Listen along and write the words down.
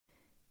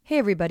Hey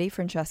everybody,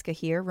 Francesca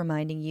here,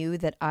 reminding you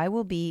that I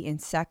will be in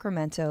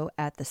Sacramento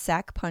at the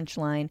Sac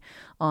Punchline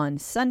on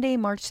Sunday,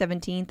 March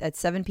 17th at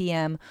 7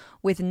 p.m.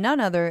 with none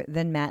other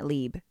than Matt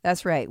Lieb.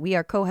 That's right, we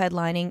are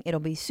co-headlining. It'll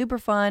be super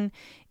fun.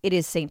 It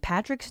is St.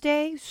 Patrick's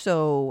Day,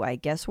 so I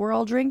guess we're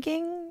all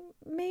drinking,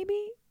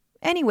 maybe?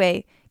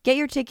 Anyway, get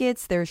your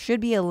tickets. There should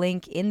be a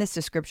link in this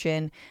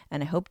description,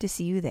 and I hope to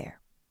see you there.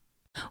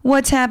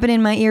 What's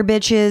happening, my ear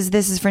bitches?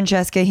 This is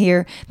Francesca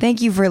here. Thank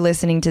you for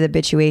listening to the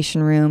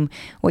Bituation Room.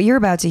 What you're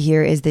about to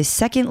hear is the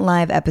second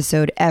live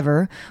episode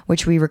ever,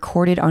 which we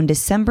recorded on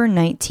December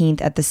 19th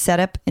at the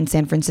Setup in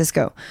San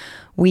Francisco.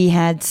 We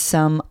had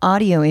some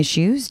audio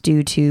issues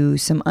due to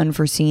some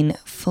unforeseen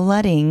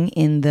flooding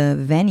in the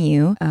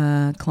venue.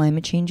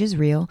 Climate change is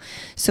real.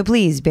 So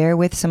please bear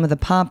with some of the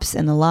pops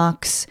and the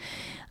locks.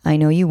 I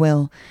know you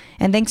will.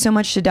 And thanks so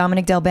much to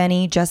Dominic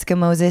Delbenny, Jessica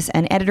Moses,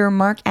 and editor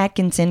Mark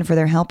Atkinson for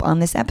their help on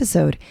this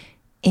episode.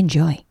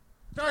 Enjoy.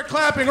 Start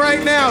clapping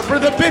right now for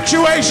the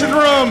Bituation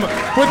Room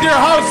with your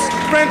hosts,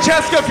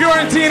 Francesca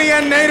Fiorentini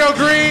and Nato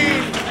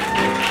Green.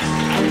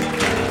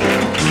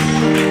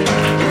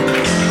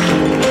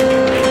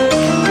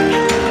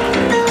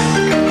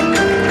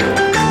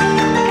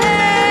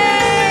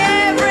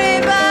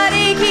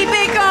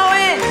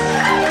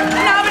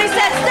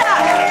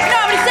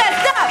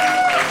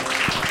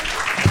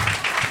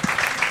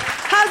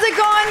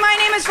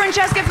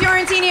 Francesca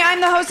Fiorentini. I'm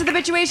the host of the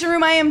Bituation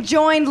Room. I am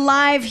joined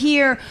live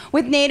here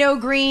with Nato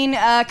Green,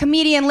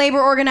 comedian, labor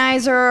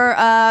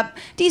organizer,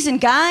 decent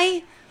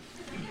guy.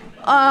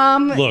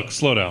 Look,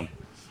 slow down.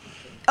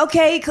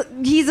 Okay,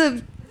 he's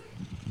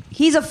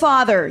a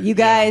father, you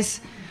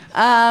guys.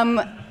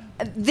 My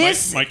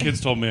kids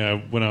told me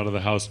I went out of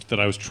the house that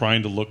I was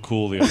trying to look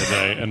cool the other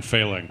day and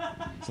failing.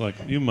 It's like,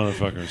 you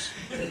motherfuckers.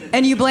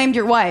 And you blamed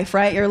your wife,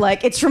 right? You're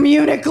like, it's from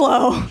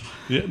Uniqlo.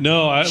 Yeah,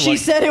 no, she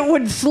said it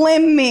would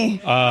slim me.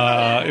 It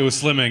was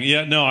slimming.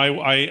 Yeah, no,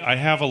 I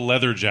have a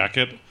leather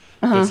jacket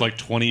that's like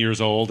 20 years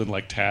old and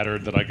like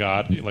tattered that I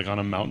got like on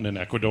a mountain in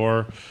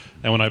Ecuador.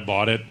 And when I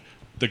bought it,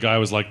 the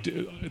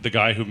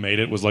guy who made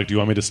it was like, "Do you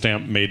want me to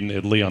stamp made in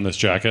Italy on this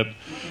jacket?"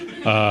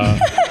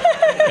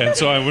 And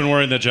so I've been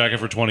wearing that jacket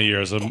for 20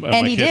 years.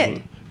 And he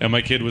did. And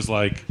my kid was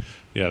like,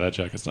 "Yeah, that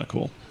jacket's not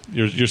cool.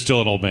 You're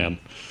still an old man."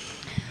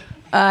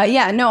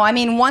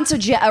 Once a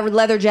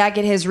leather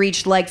jacket has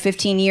reached like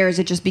 15 years,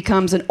 it just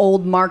becomes an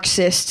old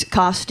Marxist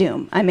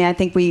costume. I mean, I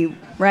think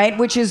right?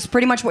 Which is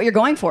pretty much what you're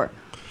going for.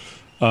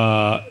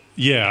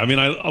 Yeah, I mean,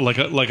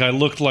 I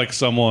looked like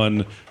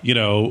someone,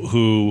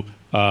 who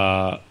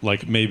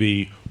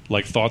maybe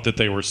thought that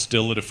they were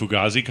still at a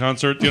Fugazi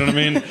concert, you know what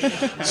I mean?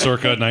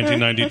 Circa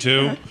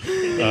 1992.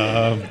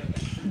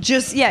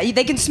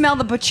 They can smell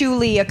the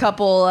patchouli a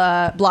couple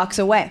blocks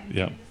away.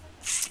 Yeah.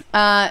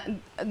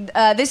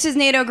 This is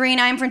Nato Green.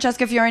 I'm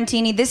Francesca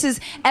Fiorentini. This is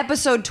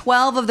episode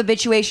 12 of the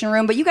Bituation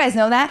Room, but you guys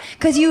know that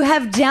because you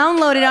have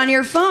downloaded on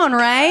your phone,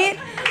 right?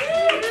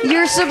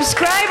 You're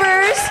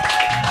subscribers.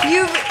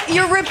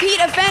 You're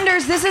repeat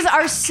offenders. This is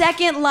our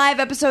second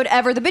live episode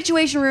ever. The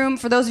Bituation Room,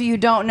 for those of you who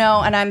don't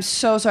know, and I'm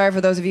so sorry for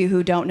those of you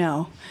who don't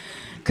know,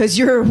 because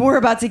we're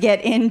about to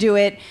get into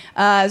it.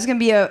 It's going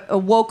to be a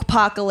woke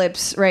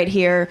apocalypse right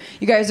here.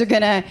 You guys are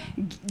going to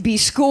be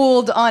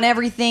schooled on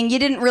everything you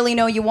didn't really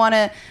know you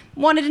wanted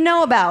to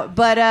know about.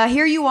 But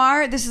here you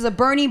are. This is a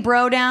Bernie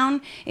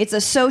Brodown. It's a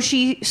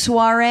Sochi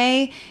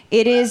soiree.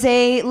 It is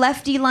a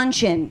lefty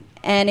luncheon,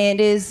 and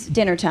it is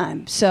dinner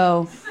time.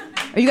 So,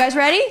 are you guys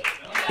ready?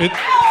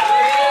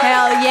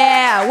 Hell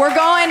yeah. We're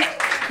going.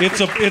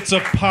 It's a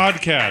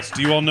podcast.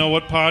 Do you all know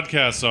what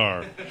podcasts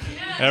are?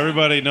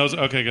 Everybody knows.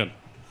 Okay, good.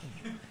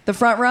 The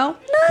front row?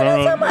 No,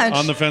 not so much.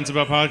 On the fence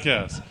about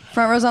podcasts.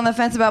 Front row's on the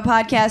fence about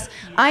podcasts.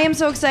 I am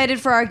so excited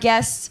for our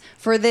guests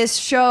for this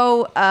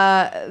show.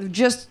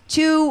 Just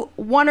two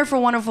wonderful,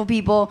 wonderful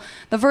people.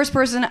 The first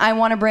person I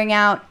want to bring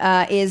out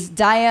is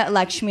Daya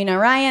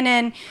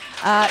Lakshminarayanan.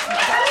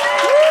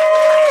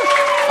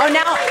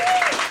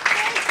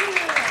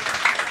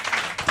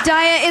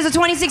 Daya is a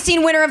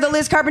 2016 winner of the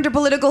Liz Carpenter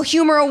Political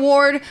Humor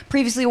Award,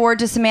 previously awarded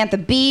to Samantha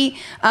Bee.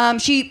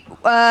 She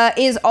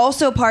is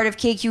also part of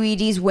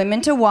KQED's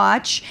Women to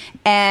Watch,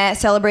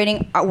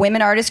 celebrating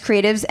women artists,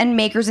 creatives, and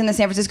makers in the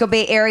San Francisco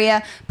Bay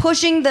Area,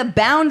 pushing the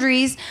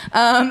boundaries.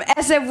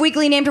 SF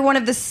Weekly named her one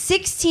of the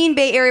 16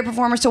 Bay Area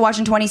performers to watch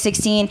in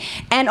 2016,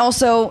 and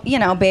also,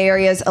 Bay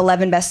Area's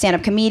 11 best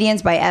stand-up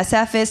comedians by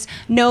SFist.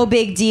 No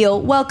big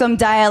deal. Welcome,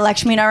 Daya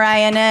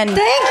Lakshminarayanan. Thank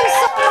you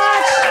so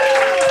much.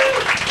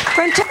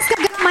 Francesca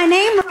got my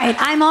name right.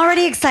 I'm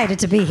already excited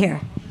to be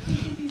here.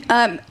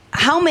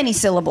 How many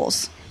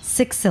syllables?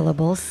 6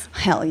 syllables.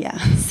 Hell yeah.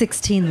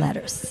 16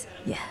 letters.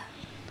 Yeah.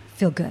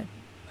 Feel good.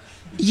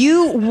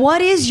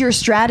 What is your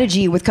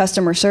strategy with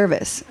customer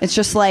service? It's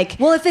just like,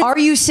 are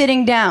you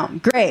sitting down?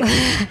 Great.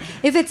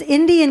 If it's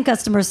Indian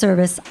customer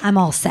service, I'm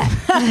all set.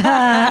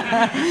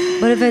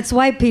 But if it's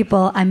white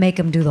people, I make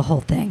them do the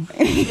whole thing.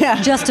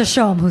 Yeah. Just to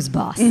show them who's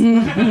boss.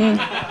 Mm-hmm,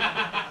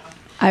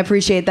 mm-hmm. I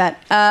appreciate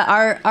that.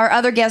 Our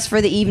other guest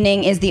for the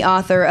evening is the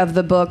author of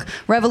the book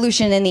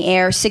Revolution in the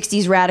Air,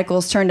 60s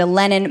Radicals Turned to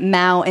Lenin,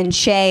 Mao, and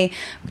Che,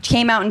 which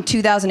came out in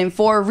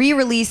 2004,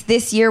 re-released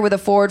this year with a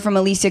foreword from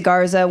Alicia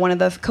Garza, one of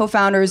the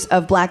co-founders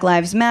of Black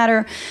Lives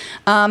Matter.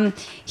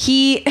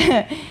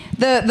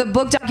 The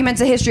book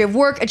documents a history of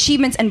work,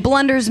 achievements, and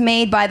blunders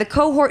made by the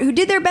cohort who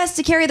did their best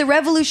to carry the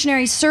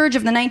revolutionary surge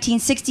of the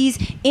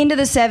 1960s into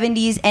the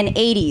 70s and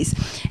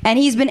 80s. And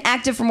he's been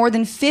active for more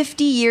than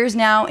 50 years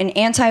now in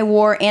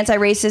anti-war,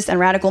 anti-racist, and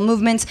radical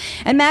movements.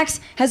 And Max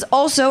has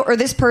also, or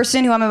this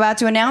person who I'm about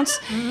to announce,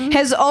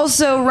 has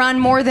also run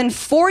more than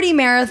 40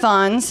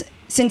 marathons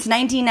since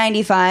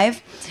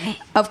 1995,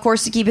 of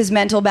course, to keep his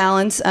mental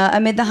balance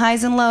amid the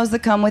highs and lows that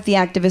come with the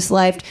activist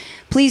life.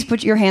 Please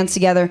put your hands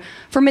together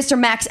for Mr.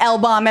 Max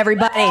Elbaum,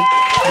 everybody.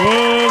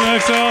 Whoa,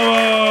 Max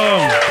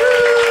Elbaum!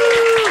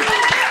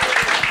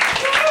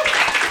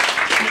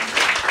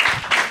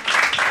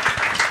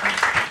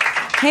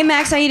 Hey,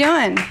 Max, how you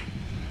doing?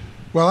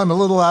 Well, I'm a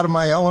little out of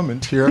my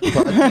element here,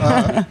 but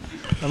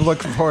I'm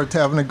looking forward to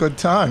having a good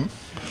time.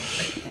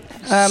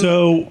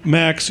 So,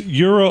 Max,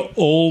 you're an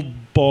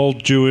old,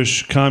 bald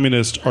Jewish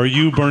communist. Are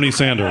you Bernie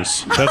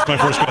Sanders? That's my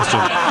first question.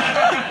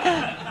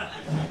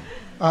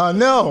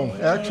 No,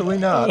 actually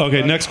not.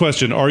 Okay, next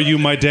question. Are you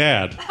my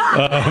dad?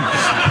 Well,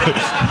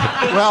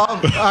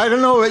 I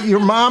don't know. Your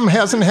mom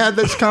hasn't had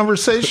this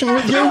conversation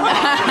with you?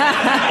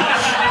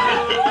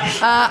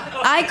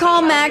 I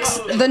call Max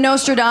the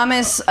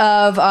Nostradamus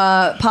of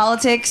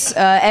politics.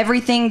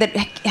 Everything that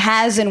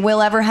has and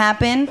will ever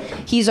happen,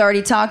 he's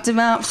already talked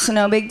about, so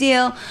no big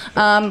deal.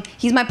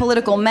 He's my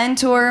political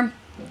mentor,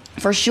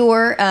 for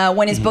sure.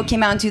 When his book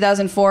came out in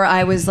 2004,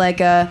 I was like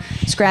a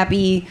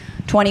scrappy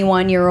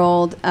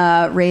 21-year-old,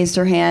 raised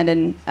her hand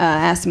and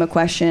asked him a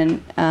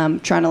question,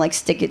 trying to like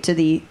stick it to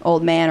the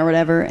old man or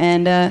whatever.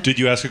 And did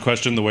you ask a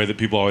question the way that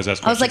people always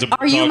ask I was questions?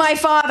 like, "Are you my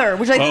father?"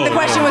 Which I think the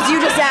question was you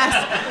just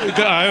asked.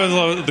 I always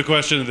love the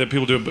question that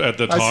people do at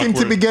the talk. I seem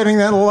to be getting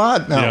that a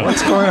lot now. Yeah.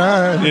 What's going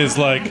on? Is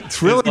like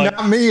It's really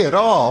not me at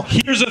all.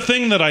 Here's a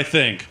thing that I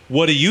think.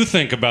 What do you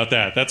think about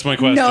that? That's my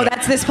question. No,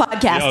 that's this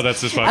podcast. No,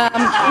 that's this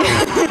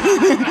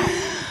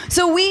podcast.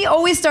 So we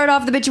always start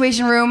off the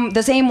bitchuation room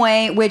the same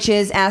way, which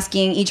is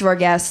asking each of our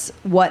guests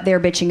what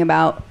they're bitching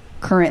about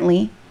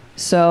currently.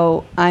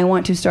 So I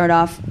want to start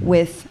off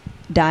with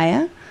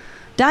Daya.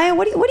 Daya,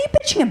 what are you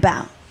bitching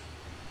about?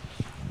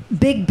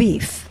 Big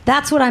beef.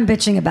 That's what I'm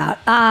bitching about.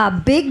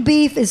 Big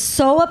beef is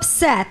so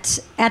upset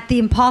at the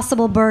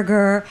Impossible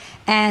Burger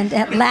and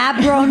at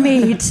lab-grown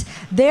meat.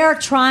 They're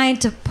trying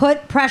to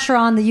put pressure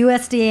on the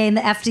USDA and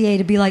the FDA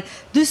to be like,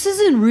 this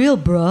isn't real,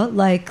 bruh.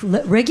 Like,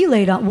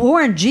 regulate on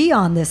Warren G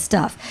on this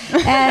stuff.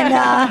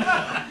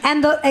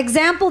 And the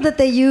example that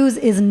they use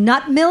is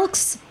nut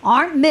milks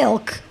aren't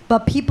milk,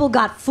 but people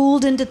got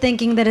fooled into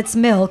thinking that it's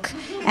milk,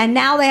 and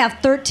now they have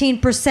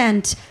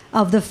 13%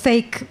 of the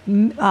fake,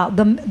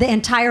 the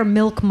entire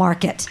milk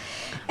market.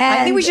 And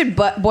I think we should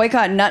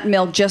boycott nut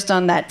milk just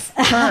on that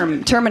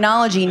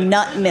terminology.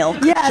 Nut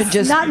milk should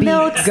just nut be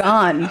milks.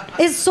 gone.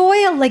 Is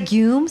soy a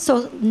legume?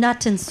 So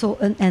nut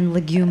and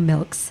legume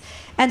milks.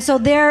 And so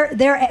they're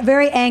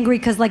very angry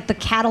because like the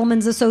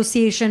Cattlemen's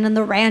Association and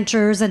the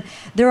ranchers, and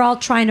they're all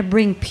trying to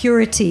bring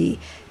purity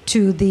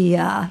to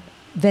the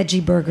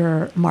veggie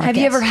burger market. Have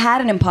you ever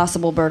had an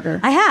Impossible Burger?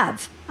 I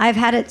have. I've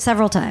had it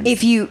several times.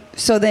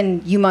 So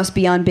then you must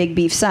be on Big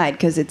Beef side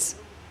because it's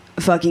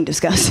fucking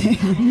disgusting.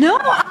 No,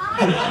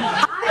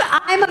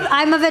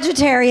 I'm a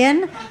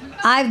vegetarian.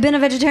 I've been a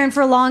vegetarian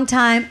for a long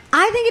time.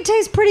 I think it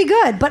tastes pretty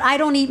good, but I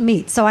don't eat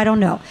meat, so I don't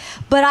know.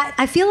 But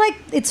I feel like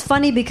it's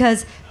funny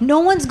because no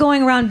one's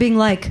going around being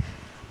like,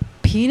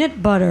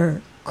 peanut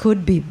butter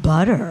could be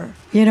butter,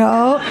 you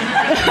know?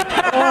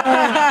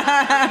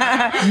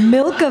 Or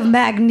milk of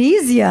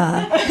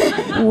magnesia.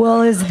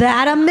 Well, is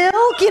that a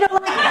milk? You know,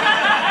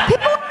 like,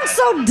 people are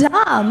so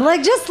dumb.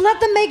 Like, just let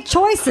them make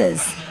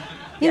choices.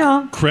 You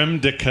know. Creme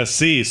de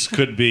cassis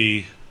could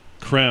be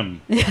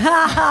creme. Is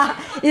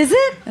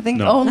it? I think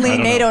No, only I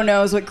don't NATO know.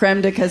 knows what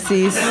creme de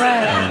cassis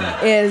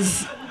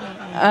is.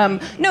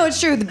 No,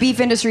 it's true. The beef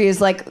industry is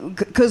like,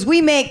 because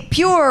we make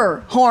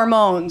pure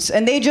hormones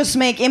and they just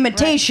make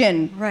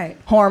imitation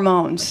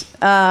hormones.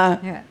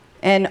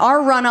 And our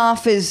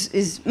runoff is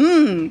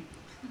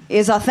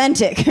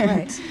authentic.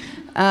 Right.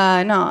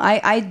 No,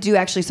 I do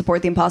actually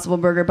support the Impossible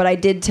Burger, but I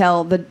did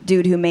tell the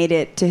dude who made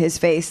it to his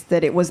face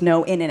that it was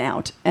no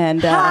In-N-Out.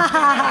 And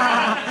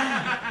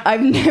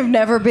I've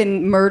never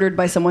been murdered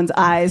by someone's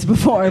eyes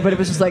before, but it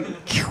was just like,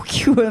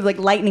 like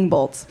lightning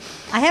bolts.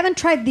 I haven't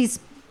tried these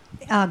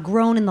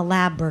grown in the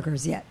lab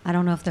burgers yet. I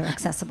don't know if they're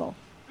accessible.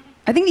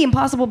 I think the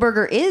Impossible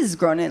Burger is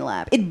grown in a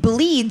lab. It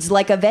bleeds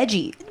like a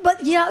veggie.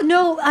 But yeah,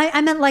 no, I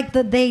meant like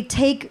they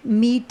take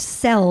meat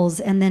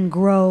cells and then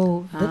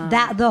grow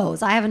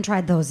those. I haven't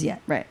tried those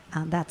yet. Right.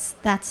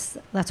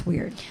 That's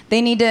weird.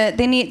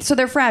 So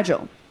they're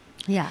fragile.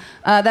 Yeah.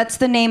 That's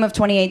the name of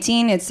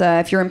 2018. It's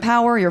if you're in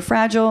power, you're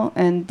fragile,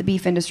 and the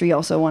beef industry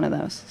also one of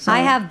those. So, I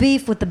have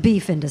beef with the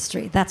beef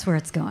industry. That's where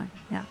it's going.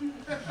 Yeah.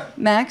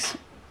 Max,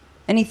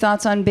 Any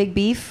thoughts on Big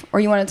Beef? Or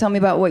you want to tell me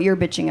about what you're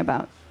bitching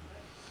about?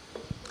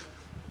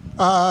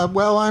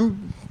 Well,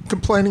 I'm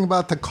complaining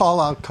about the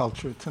call-out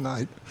culture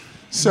tonight.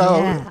 So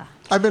Yeah.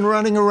 I've been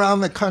running around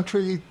the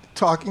country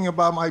talking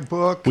about my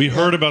book. We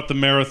heard about the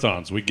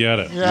marathons. We get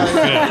it. Yeah. You're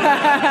fit.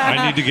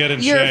 I need to get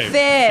in You're shape.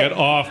 fit. Get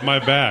off my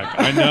back.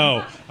 I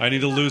know. I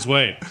need to lose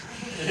weight.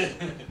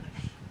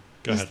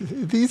 Go ahead.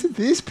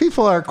 These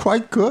people are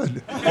quite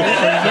good.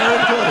 They're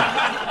very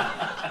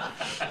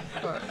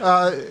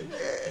good.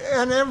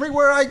 And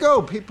everywhere I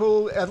go,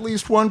 people, at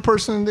least one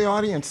person in the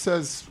audience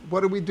says, what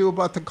do we do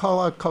about the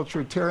call-out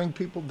culture, tearing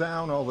people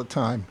down all the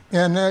time?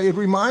 And it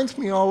reminds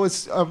me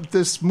always of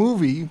this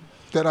movie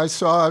that I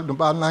saw in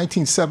about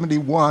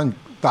 1971,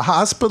 The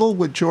Hospital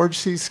with George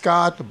C.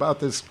 Scott, about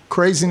this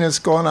craziness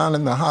going on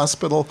in the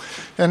hospital.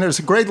 And there's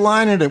a great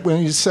line in it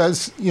when he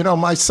says,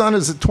 my son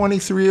is a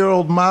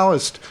 23-year-old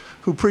Maoist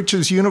who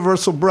preaches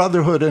universal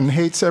brotherhood and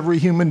hates every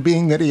human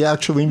being that he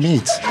actually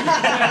meets.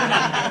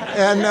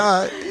 And,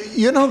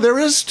 there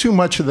is too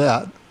much of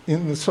that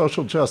in the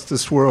social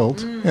justice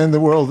world and the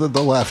world of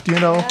the left,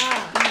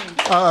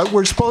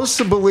 we're supposed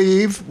to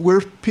believe, we're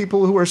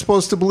people who are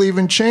supposed to believe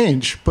in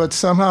change, but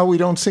somehow we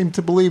don't seem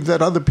to believe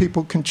that other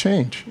people can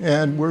change.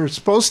 And we're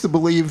supposed to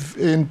believe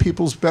in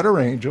people's better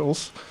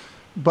angels,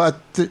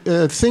 but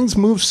things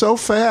move so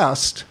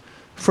fast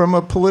from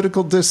a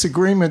political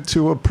disagreement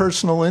to a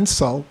personal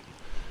insult.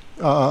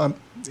 And,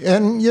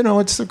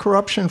 it's the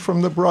corruption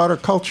from the broader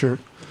culture.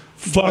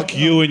 Fuck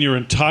you and your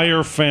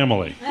entire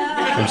family.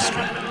 I'm just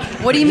kidding.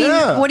 What do you mean?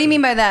 Yeah. What do you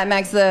mean by that,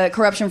 Max? The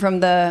corruption from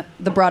the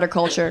broader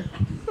culture?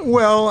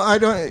 Well,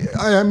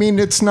 I mean,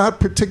 it's not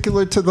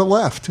particular to the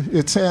left.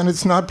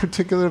 It's not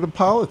particular to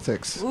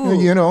politics. It's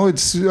bullying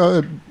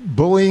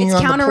It's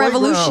on the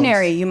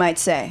counter-revolutionary, playgrounds. you might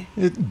say.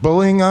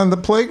 Bullying on the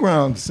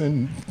playgrounds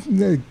and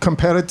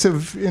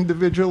competitive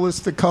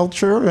individualistic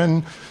culture,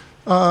 and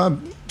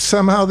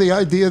somehow the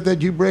idea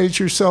that you raise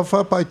yourself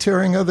up by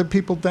tearing other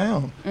people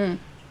down.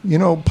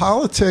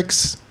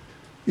 Politics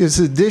is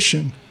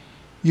addition.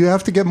 You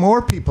have to get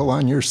more people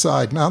on your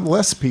side, not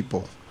less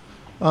people.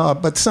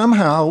 But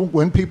somehow,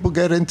 when people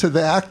get into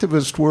the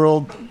activist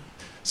world,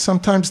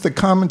 sometimes the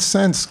common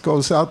sense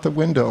goes out the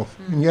window.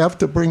 And you have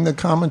to bring the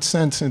common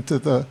sense into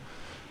the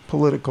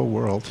political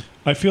world.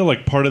 I feel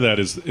like part of that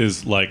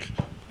is like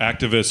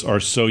activists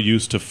are so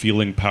used to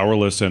feeling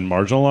powerless and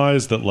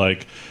marginalized that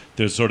like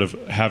there's sort of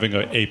having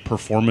a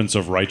performance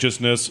of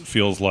righteousness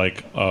feels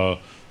like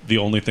the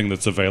only thing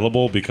that's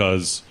available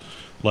because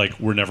like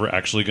we're never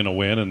actually going to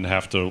win and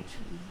have to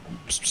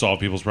solve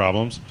people's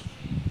problems.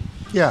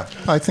 Yeah,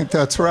 I think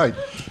that's right.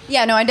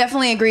 Yeah, no, I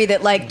definitely agree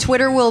that like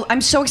Twitter will.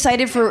 I'm so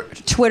excited for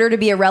Twitter to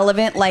be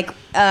irrelevant. Like,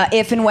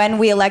 if and when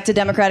we elect a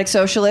Democratic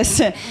Socialist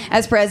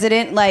as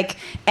president, like,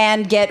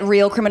 and get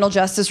real criminal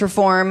justice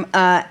reform,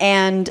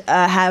 and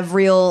have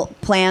real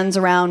plans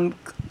around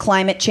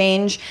climate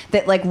change,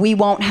 that like we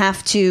won't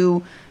have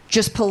to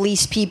just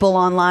police people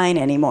online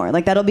anymore.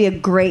 Like that'll be a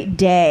great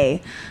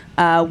day.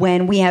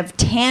 When we have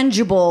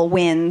tangible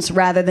wins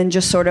rather than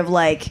just sort of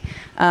like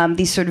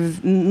these sort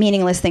of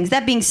meaningless things.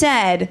 That being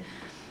said,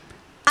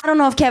 I don't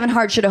know if Kevin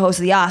Hart should have hosted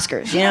the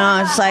Oscars.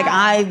 It's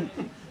like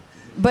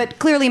but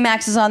clearly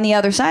Max is on the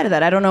other side of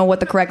that. I don't know what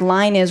the correct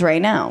line is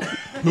right now.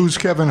 Who's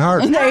Kevin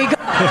Hart? There you go.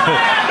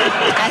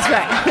 That's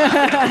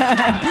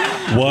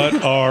right.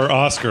 What are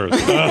Oscars?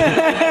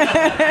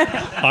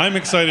 I'm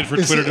excited for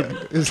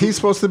Twitter Is he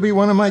supposed to be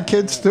one of my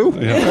kids too?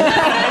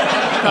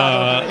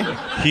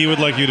 He would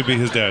like you to be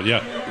his dad,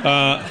 yeah.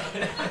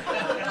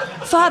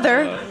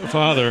 Father.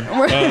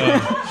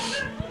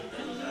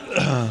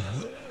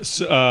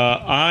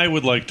 I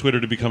would like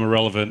Twitter to become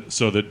irrelevant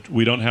so that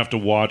we don't have to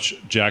watch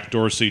Jack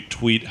Dorsey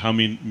tweet how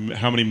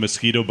many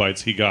mosquito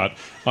bites he got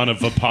on a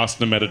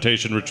Vipassana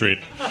meditation retreat.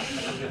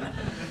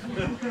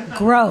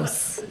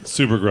 Gross.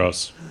 Super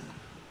gross.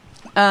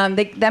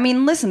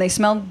 Listen, they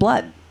smell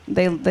blood.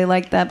 They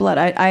like that blood.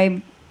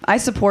 I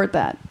support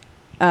that.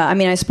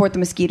 I support the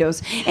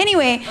mosquitoes.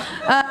 Anyway,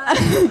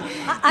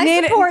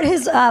 I support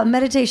his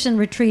meditation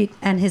retreat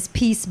and his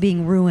peace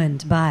being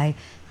ruined by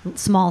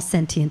small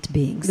sentient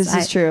beings. This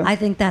is true. I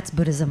think that's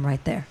Buddhism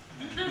right there.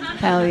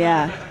 Hell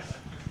yeah.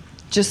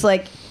 Just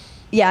like,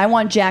 yeah, I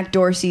want Jack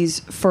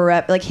Dorsey's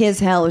forever. Like his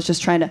hell is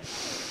just trying to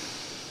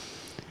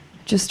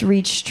just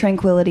reach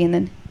tranquility and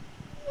then.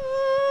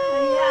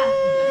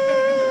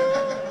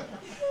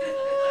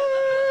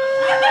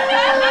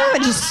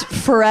 Just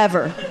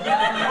forever.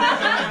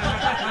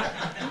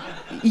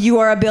 You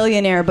are a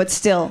billionaire, but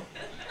still.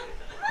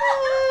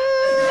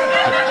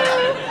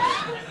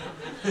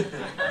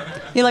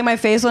 You like my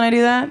face when I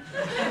do that?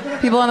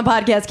 People on the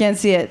podcast can't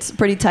see it. It's a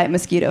pretty tight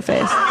mosquito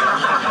face.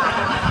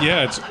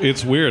 Yeah,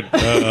 it's weird.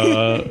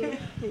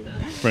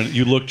 Brent,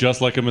 you look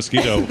just like a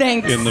mosquito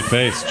Thanks. in the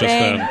face just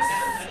Thanks.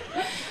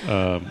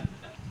 then.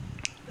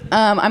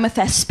 I'm a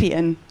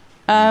thespian.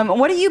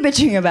 What are you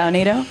bitching about,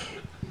 Nato?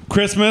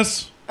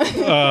 Christmas.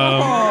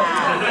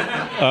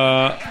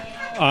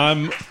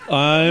 I'm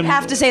You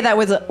have to say that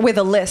with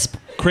a lisp.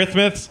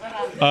 Christmas.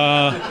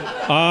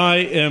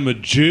 I am a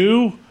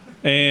Jew.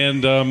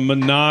 and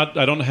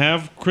I don't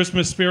have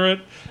Christmas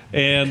spirit,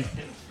 and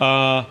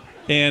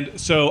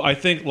so I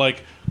think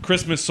like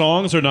Christmas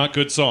songs are not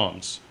good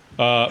songs.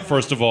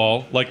 First of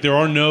all, like there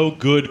are no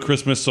good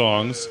Christmas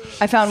songs.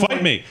 I found Fight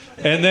one. me.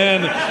 And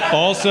then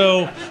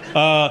also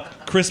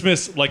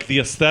Christmas, like the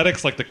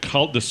aesthetics, like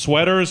the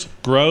sweaters,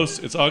 gross.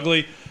 It's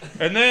ugly.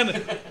 And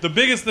then the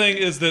biggest thing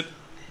is that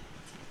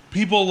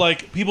people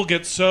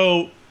get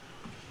so.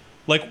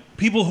 Like,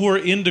 people who are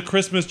into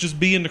Christmas just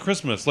be into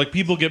Christmas. Like,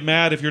 people get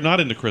mad if you're not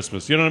into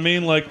Christmas. You know what I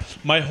mean? Like,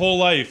 my whole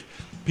life,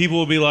 people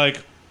will be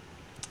like,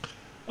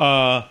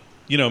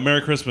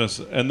 Merry Christmas.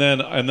 And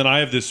then I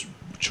have this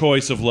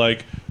choice of,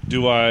 like,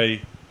 do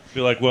I be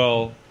like,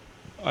 well,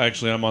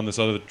 actually, I'm on this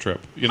other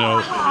trip, I'm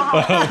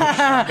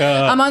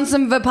on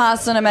some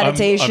Vipassana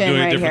meditation I'm doing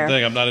right a different here.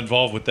 thing. I'm not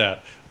involved with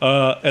that.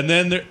 And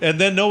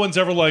then no one's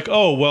ever like,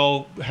 oh,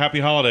 well, happy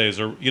holidays,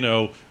 or,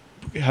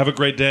 have a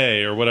great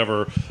day or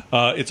whatever.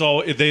 It's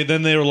all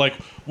they were like,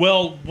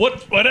 well,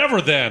 whatever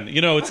then.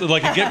 It's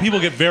like people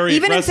get very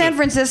Even aggressive. in San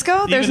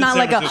Francisco, there's Even in not San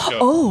like Francisco.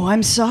 oh,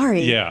 I'm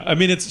sorry. Yeah, I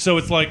mean it's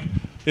like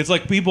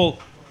people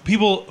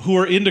who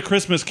are into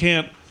Christmas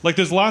can't, like,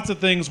 there's lots of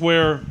things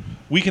where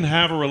we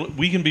can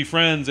we can be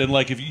friends, and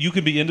like if you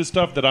can be into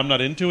stuff that I'm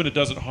not into and it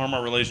doesn't harm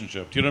our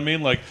relationship. Do you know what I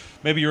mean? Like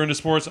maybe you're into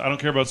sports, I don't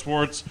care about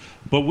sports,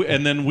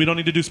 and then we don't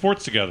need to do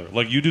sports together.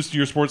 Like you do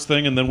your sports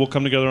thing and then we'll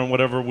come together on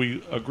whatever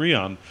we agree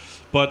on.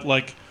 But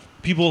like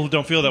people who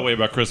don't feel that way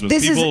about Christmas,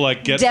 This people is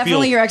like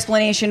definitely your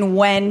explanation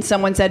when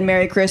someone said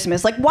Merry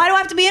Christmas. Like, why do I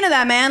have to be into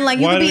that, man? Like,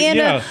 you Why could be do-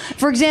 into, yeah.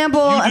 for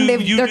example, and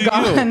they're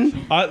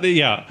gone.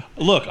 Yeah.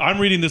 Look, I'm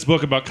reading this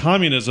book about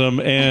communism,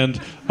 and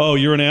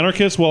you're an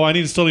anarchist? Well,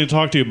 I still need to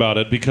talk to you about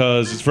it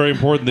because it's very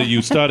important that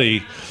you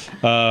study.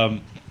 But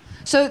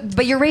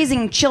you're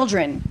raising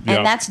children, and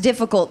Yeah. that's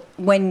difficult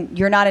when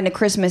you're not into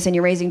Christmas and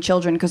you're raising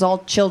children, because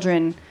all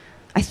children,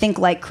 I think,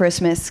 like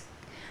Christmas.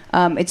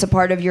 It's a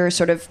part of your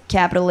sort of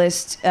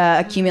capitalist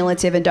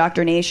accumulative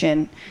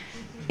indoctrination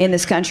in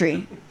this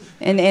country,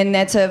 and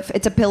it's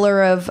a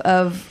pillar of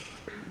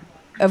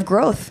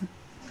growth.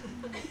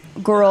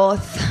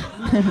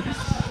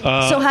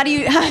 So how do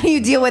you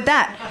deal with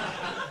that?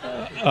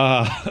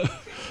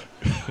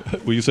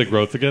 Will you say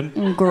growth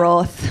again?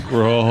 Growth.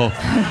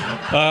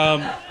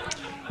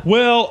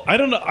 Well, I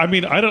don't know. I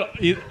mean,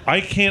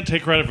 I can't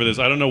take credit for this.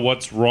 I don't know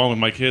what's wrong with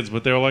my kids,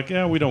 but they're like,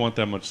 yeah, we don't want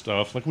that much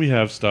stuff. Like, we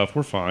have stuff.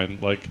 We're fine.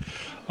 Like,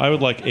 I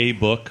would like a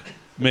book,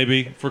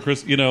 maybe, for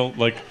Chris.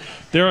 Like,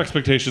 their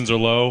expectations are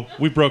low.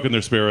 We've broken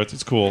their spirits.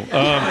 It's cool.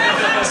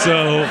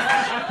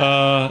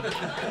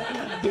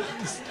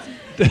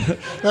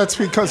 That's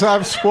because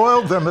I've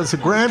spoiled them as a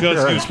grandparent.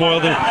 Because you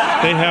spoiled them.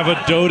 They have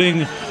a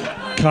doting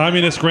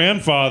communist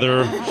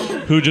grandfather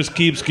who just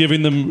keeps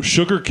giving them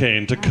sugar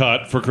cane to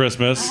cut for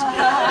Christmas.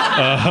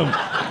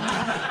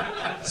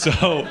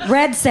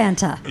 Red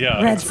Santa.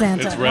 Yeah, Red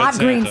Santa. It's red Not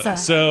Santa. green Santa.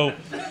 So,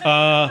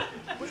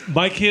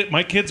 my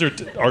kids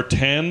are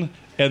 10,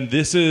 and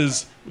this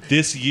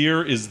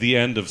year is the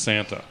end of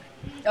Santa.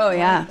 Oh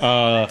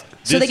yeah.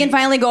 So they can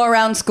finally go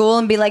around school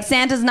and be like,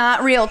 Santa's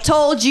not real.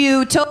 Told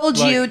you.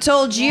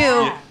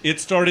 It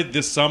started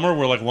this summer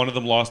where like one of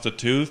them lost a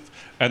tooth,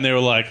 and they were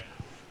like,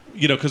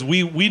 because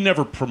we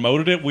never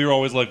promoted it. We were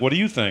always like, what do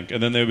you think?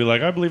 And then they'd be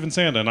like, I believe in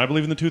Santa, and I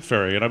believe in the Tooth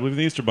Fairy, and I believe in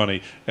the Easter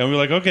Bunny. And we were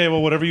like, okay,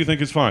 well, whatever you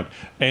think is fine.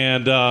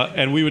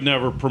 And we would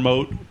never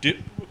promote,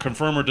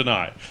 confirm or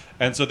deny.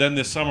 And so then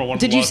this summer,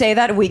 Did you say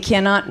that? We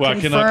cannot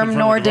confirm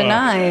nor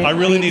deny. I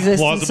really the need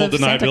existence plausible of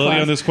Santa deniability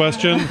Claus. on this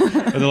question.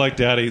 And they're like,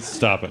 Daddy,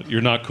 stop it. You're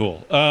not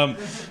cool.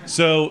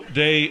 So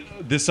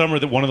this summer,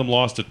 that one of them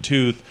lost a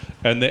tooth,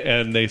 and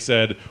they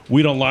said,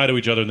 we don't lie to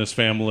each other in this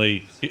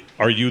family.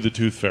 Are you the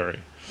Tooth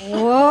Fairy?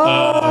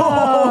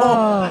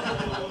 Whoa.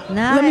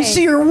 Nice. Let me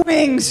see your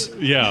wings.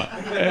 Yeah.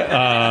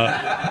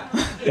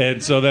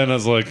 And so then I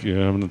was like,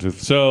 yeah, I'm the tooth.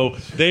 So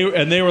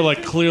they were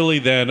like clearly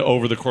then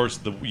over the course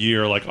of the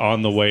year, like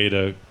on the way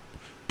to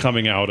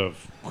coming out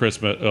of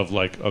Christmas, of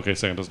like, okay,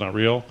 Santa's not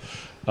real.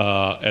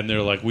 And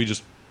they're like,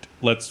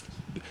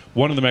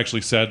 one of them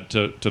actually said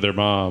to their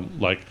mom,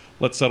 like,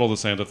 let's settle the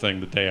Santa thing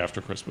the day after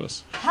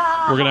Christmas.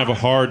 We're going to have a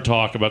hard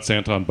talk about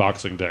Santa on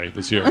Boxing Day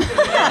this year.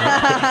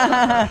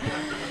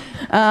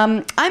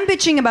 I'm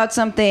bitching about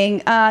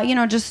something,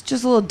 just a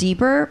little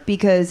deeper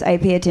because I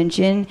pay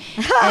attention.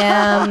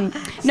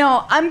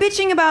 No, I'm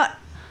bitching about,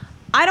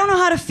 I don't know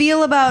how to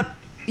feel about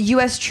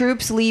U.S.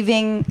 troops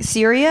leaving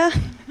Syria,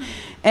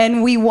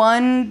 and we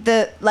won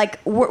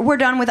we're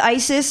done with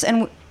ISIS,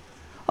 and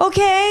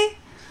okay.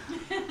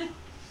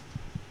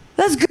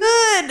 That's good.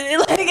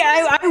 Like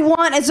I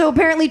want, and so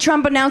apparently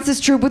Trump announced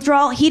this troop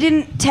withdrawal. He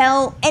didn't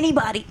tell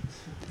anybody.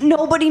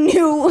 Nobody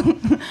knew.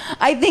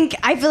 I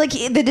feel like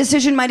the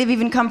decision might have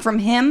even come from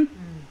him.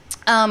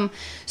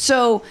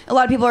 So a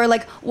lot of people are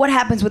like, what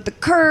happens with the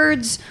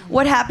Kurds?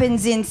 What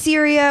happens in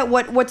Syria?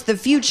 What's the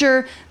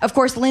future? Of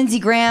course, Lindsey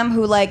Graham,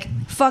 who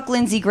fuck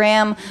Lindsey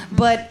Graham,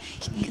 but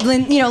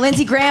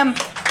Lindsey Graham,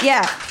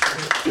 yeah.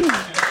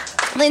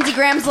 Lindsey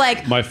Graham's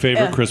like My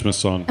favorite Christmas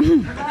song.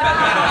 Lindsey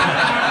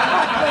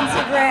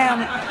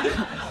Graham.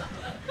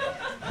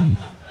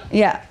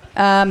 Yeah.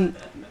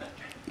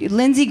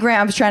 Lindsey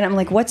Graham. I'm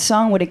like, what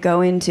song would it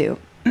go into?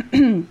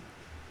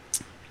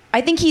 I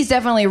think he's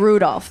definitely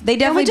Rudolph. They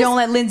definitely don't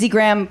let Lindsey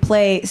Graham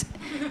play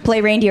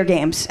reindeer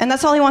games, and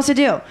that's all he wants to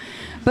do.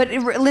 But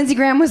Lindsey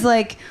Graham was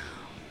like,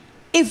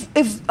 if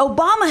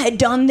Obama had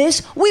done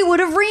this, we would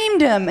have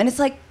reamed him. And it's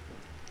like,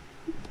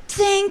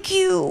 thank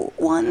you.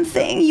 One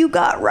thing you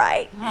got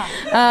right.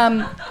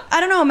 I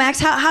don't know, Max.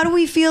 How do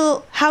we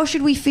feel? How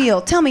should we feel?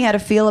 Tell me how to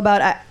feel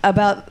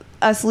about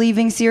us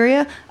leaving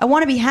Syria. I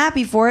want to be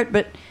happy for it,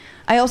 but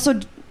I also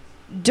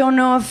don't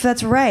know if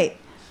that's right.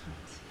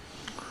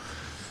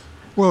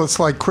 Well, it's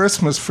like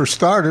Christmas for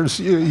starters.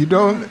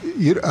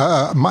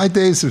 My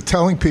days of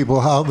telling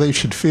people how they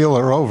should feel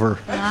are over.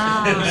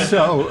 Wow.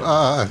 So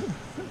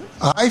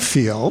I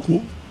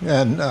feel,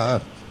 and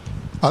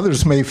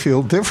others may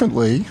feel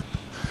differently,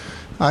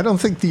 I don't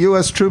think the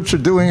U.S. troops are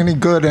doing any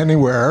good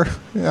anywhere,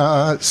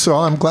 so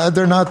I'm glad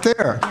they're not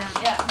there.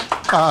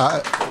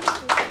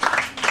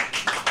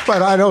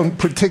 But I don't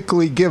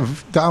particularly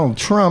give Donald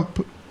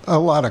Trump a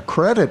lot of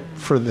credit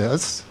for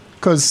this,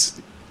 because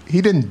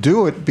he didn't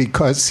do it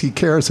because he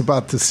cares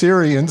about the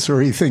Syrians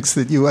or he thinks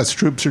that U.S.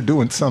 troops are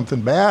doing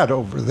something bad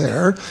over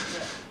there.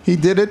 He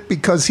did it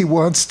because he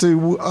wants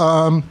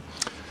to.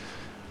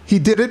 He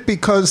did it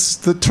because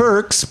the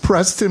Turks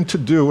pressed him to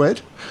do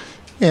it,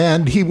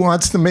 and he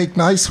wants to make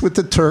nice with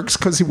the Turks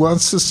because he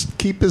wants to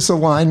keep his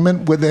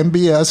alignment with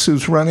MBS,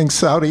 who's running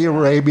Saudi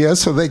Arabia,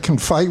 so they can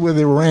fight with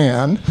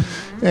Iran.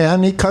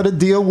 And he cut a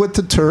deal with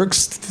the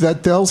Turks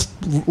that they'll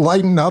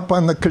lighten up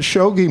on the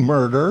Khashoggi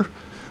murder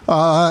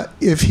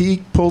if he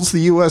pulls the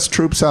U.S.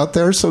 troops out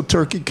there so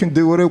Turkey can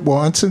do what it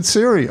wants in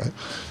Syria.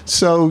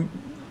 So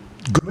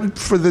good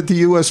for the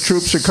U.S.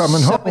 troops are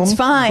coming home. It's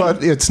fine.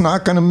 But it's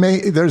not going to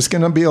make, there's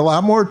going to be a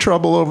lot more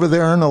trouble over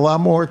there and a lot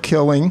more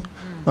killing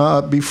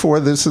before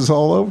this is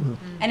all over.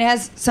 And it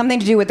has something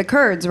to do with the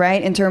Kurds,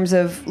 right? In terms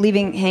of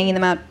hanging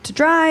them out to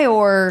dry,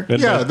 or...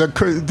 Yeah,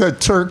 the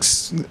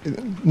Turks,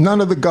 none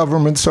of the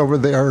governments over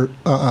there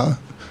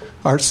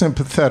are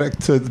sympathetic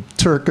to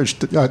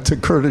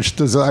Kurdish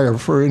desire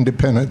for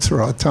independence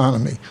or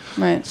autonomy.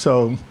 Right.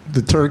 So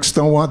the Turks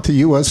don't want the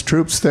U.S.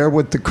 troops there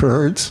with the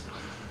Kurds,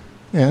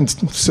 and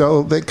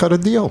so they cut a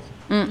deal.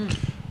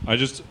 I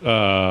just,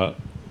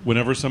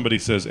 whenever somebody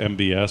says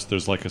MBS,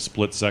 there's like a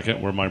split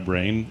second where my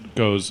brain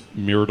goes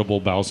irritable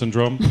bowel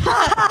syndrome.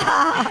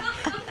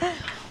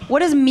 What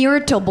does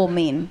irritable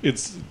mean?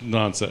 It's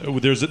nonsense.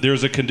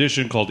 There's a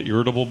condition called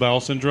irritable bowel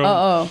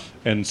syndrome.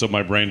 And so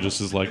my brain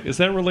just is like, is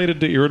that related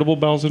to irritable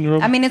bowel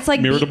syndrome? I mean, it's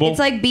like irritable? it's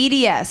like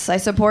BDS. I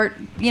support,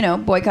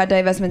 boycott,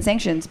 divestment,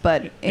 sanctions,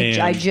 but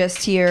I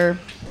just hear...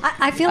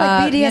 I feel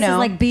like BDS is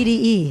like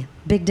BDE,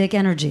 big dick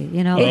energy.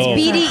 It's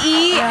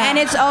BDE, and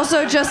it's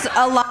also just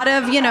a lot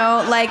of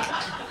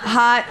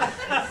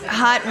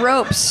hot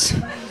ropes.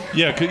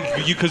 Yeah,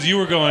 because you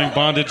were going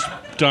bondage,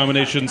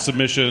 domination,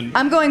 submission.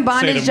 I'm going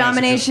bondage,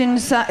 domination,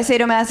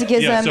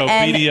 sadomasochism. Yeah, so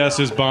and BDS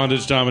is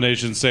bondage,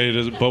 domination,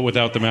 sadism, but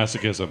without the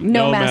masochism.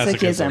 No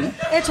masochism.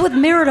 It's with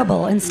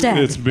meritable instead.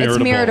 It's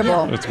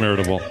meritable. It's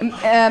meritable.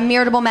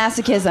 Meritable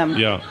masochism.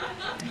 Yeah.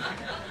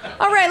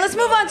 All right, let's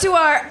move on to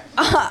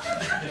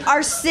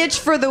our sitch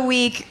for the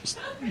week.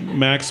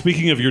 Max,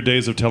 speaking of your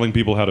days of telling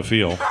people how to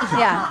feel.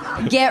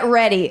 Yeah, get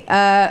ready.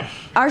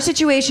 Our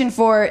situation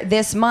for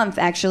this month,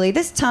 actually,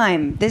 this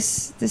time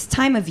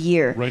of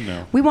year. Right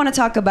now. We want to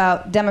talk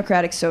about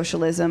democratic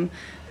socialism.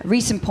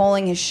 Recent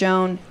polling has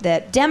shown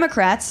that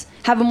Democrats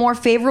have a more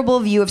favorable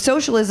view of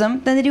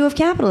socialism than they do of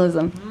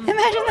capitalism.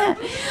 Imagine that.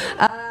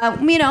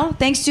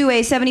 Thanks to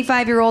a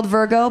 75-year-old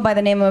Virgo by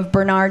the name of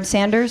Bernard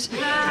Sanders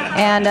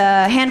and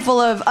a handful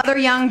of other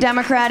young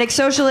Democratic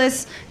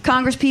socialists,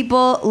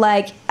 congresspeople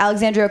like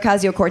Alexandria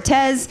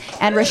Ocasio-Cortez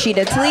and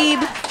Rashida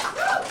Tlaib,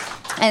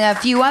 and a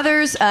few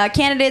others,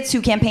 candidates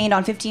who campaigned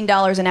on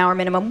 $15 an hour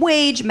minimum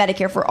wage,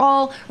 Medicare for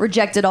all,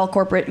 rejected all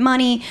corporate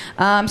money.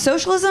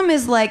 Socialism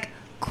is like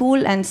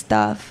cool and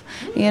stuff,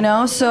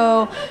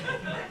 so...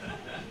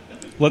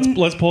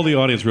 Let's poll the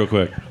audience real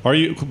quick. Are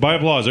you, by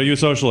applause, are you a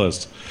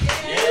socialist?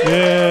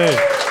 Yay!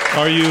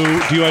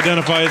 Do you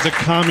identify as a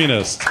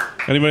communist?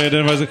 Anybody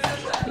identify as a...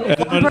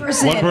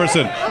 One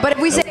person. But if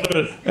we say...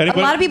 Anybody?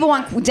 A lot of people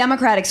want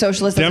democratic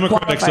socialists.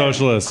 Democratic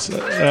socialists.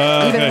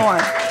 Even more.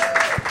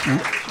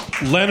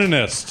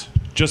 Leninist.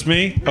 Just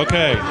me?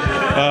 Okay.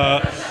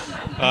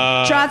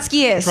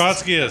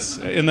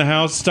 Trotskyists in the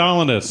house.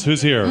 Stalinists.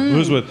 Who's here?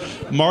 Who's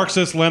with?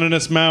 Marxist,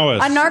 Leninist,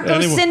 Maoist.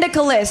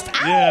 Anarcho-syndicalist.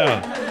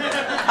 Yeah.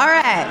 All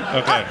right.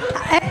 Okay.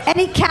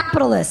 Any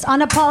capitalist,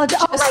 unapologetic.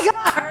 Oh my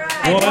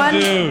God! One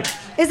dude.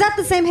 Is that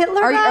the same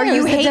Hitler guy? Are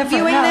you hate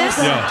viewing this?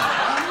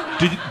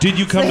 Yeah. Did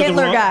you come to the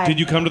wrong? Did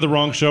you come to the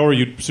wrong show? Are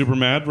you super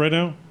mad right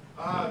now?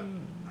 I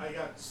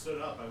got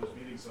stood up. I was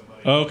meeting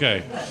somebody.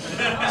 Okay.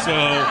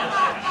 So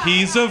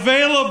he's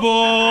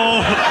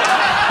available.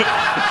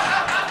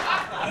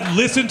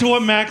 Listen to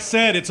what Max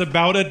said. It's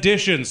about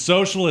addition.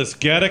 Socialist,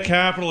 get a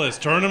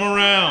capitalist, turn him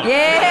around.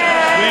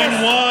 Yes.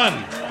 Win one.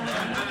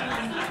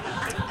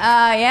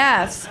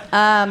 Yes.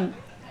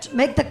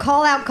 Make the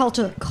call-out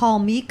culture call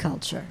me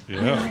culture.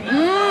 Yeah.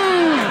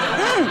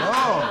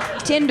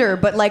 Tinder,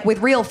 but like with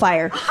real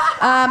fire.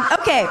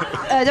 Okay,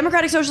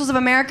 Democratic Socialists of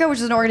America, which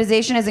is an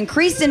organization, has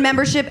increased in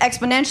membership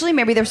exponentially.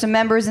 Maybe there's some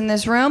members in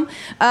this room.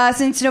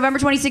 Since November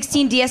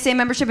 2016, DSA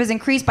membership has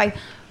increased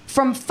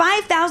from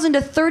 5,000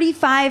 to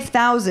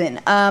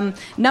 35,000.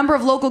 Number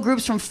of local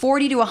groups from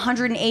 40 to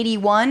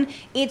 181.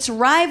 It's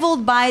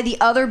rivaled by the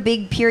other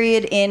big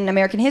period in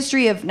American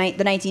history of the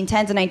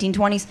 1910s and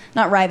 1920s.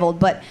 Not rivaled,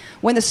 but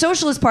when the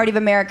Socialist Party of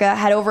America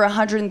had over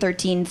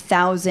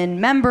 113,000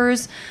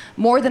 members,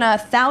 more than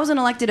 1,000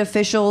 elected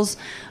officials.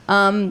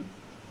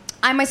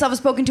 I myself have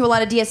spoken to a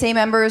lot of DSA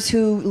members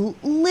who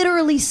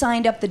literally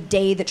signed up the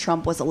day that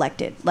Trump was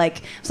elected.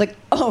 Like, it's like,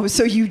 oh,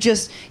 so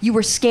you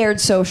were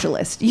scared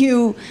socialist.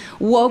 You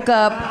woke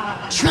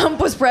up, Trump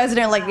was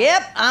president, like,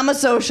 yep, I'm a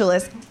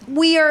socialist.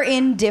 We are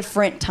in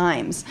different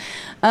times.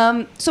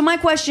 So my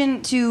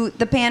question to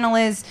the panel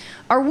is,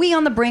 are we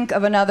on the brink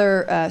of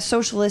another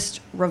socialist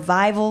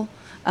revival?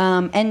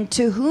 And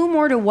to whom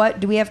or to what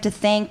do we have to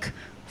thank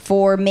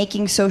for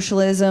making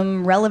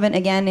socialism relevant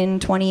again in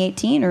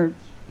 2018 or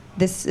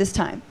this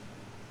time?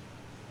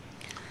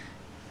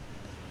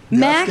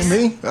 Max,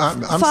 me?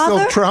 I'm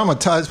still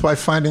traumatized by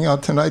finding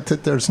out tonight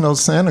that there's no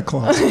Santa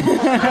Claus.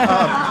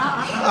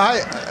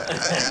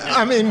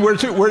 I mean,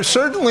 we're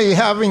certainly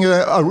having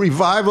a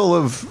revival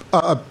of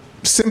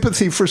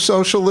sympathy for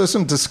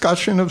socialism,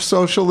 discussion of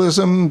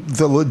socialism,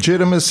 the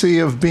legitimacy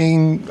of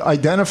being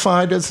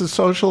identified as a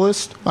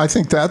socialist. I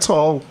think that's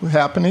all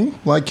happening,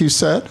 like you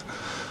said.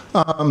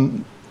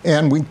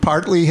 And we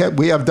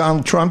have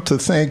Donald Trump to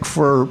thank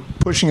for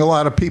pushing a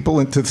lot of people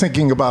into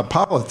thinking about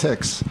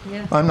politics.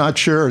 Yeah. I'm not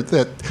sure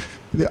that.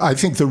 I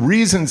think the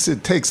reasons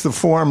it takes the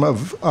form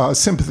of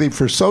sympathy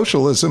for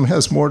socialism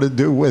has more to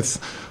do with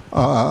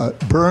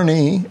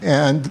Bernie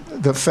and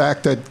the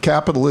fact that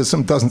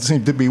capitalism doesn't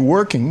seem to be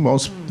working.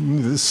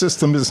 The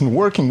system isn't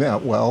working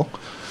that well.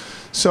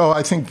 So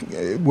I think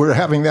we're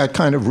having that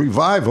kind of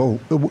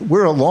revival.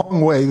 We're a long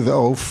way,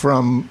 though,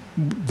 from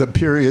the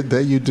period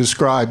that you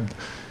described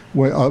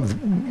of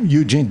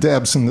Eugene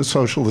Debs and the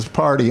Socialist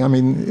Party. I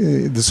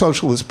mean, the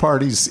Socialist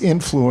Party's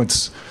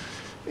influence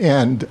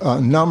and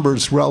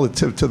numbers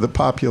relative to the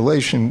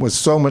population was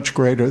so much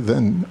greater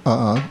than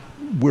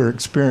we're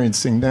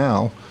experiencing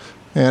now.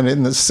 And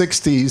in the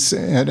 60s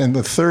and in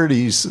the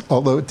 30s,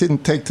 although it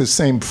didn't take the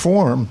same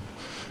form,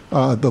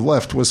 the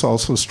left was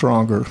also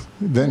stronger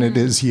than it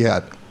is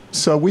yet.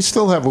 So we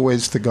still have a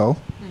ways to go.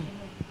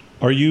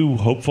 Are you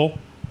hopeful?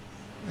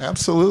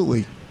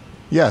 Absolutely.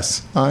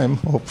 Yes, I'm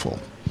hopeful.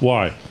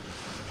 Why?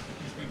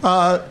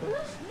 Well,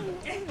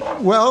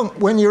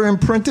 when you're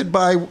imprinted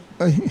by,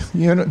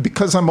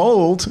 because I'm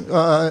old,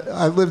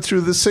 I lived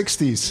through the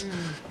 60s.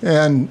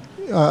 And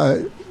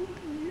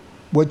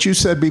what you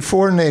said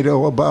before,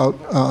 Nato, about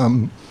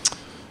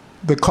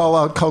the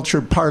call-out culture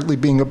partly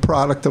being a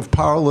product of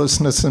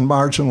powerlessness and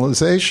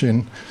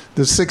marginalization,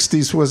 the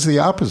 60s was the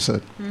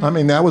opposite. I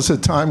mean, that was a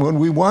time when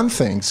we won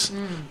things.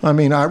 I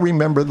mean, I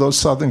remember those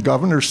Southern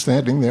governors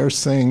standing there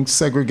saying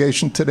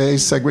segregation today,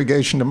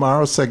 segregation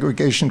tomorrow,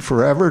 segregation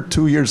forever.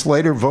 2 years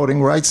later,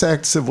 Voting Rights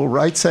Act, Civil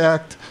Rights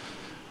Act.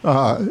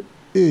 And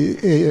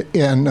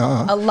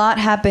a lot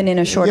happened in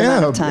a short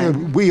amount of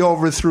time. We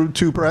overthrew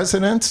 2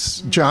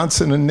 presidents,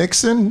 Johnson and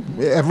Nixon.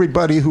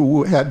 Everybody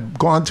who had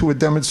gone to a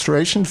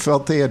demonstration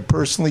felt they had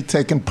personally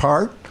taken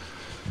part.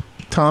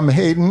 Tom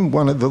Hayden,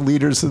 one of the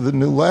leaders of the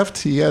New Left,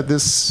 he had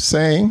this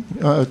saying,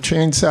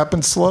 change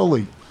happens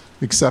slowly,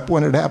 except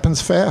when it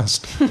happens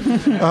fast.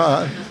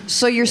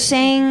 So you're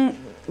saying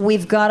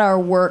we've got our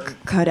work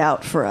cut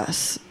out for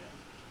us?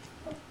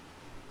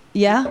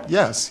 Yeah?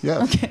 Yes.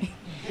 Okay.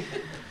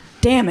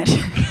 Damn it.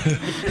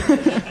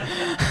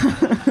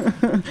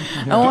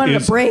 I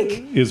wanted a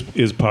break. Is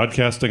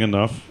podcasting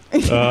enough?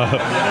 Does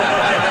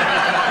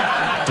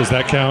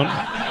that count?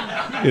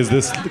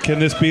 Can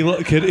this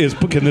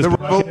The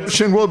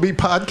revolution will be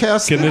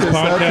podcasted? Can this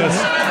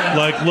podcast,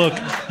 like, look,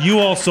 you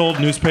all sold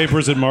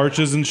newspapers at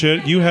marches and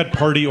shit. You had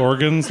party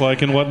organs,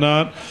 like, and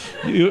whatnot.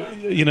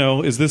 You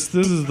know, is this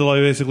is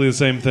basically the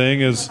same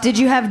thing as... Did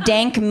you have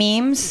dank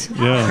memes?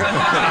 Yeah.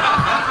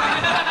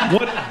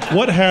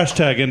 What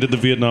hashtag ended the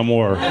Vietnam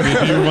War?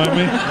 Can you remind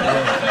me?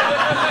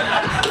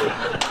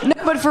 No,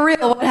 but for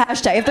real, what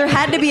hashtag? If there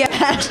had to be a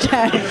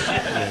hashtag.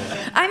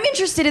 I'm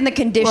interested in the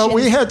conditions. Well,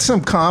 we had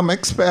some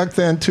comics back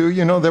then, too.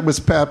 You know, there was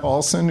Pat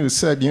Olson who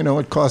said,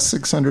 it cost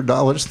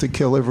 $600 to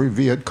kill every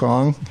Viet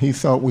Cong. He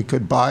thought we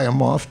could buy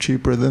them off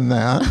cheaper than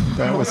that.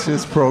 That was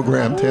his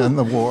program to end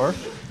the war.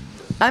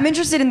 I'm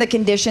interested in the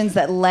conditions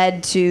that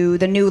led to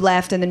the New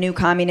Left and the New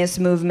Communist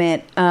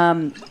movement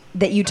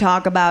that you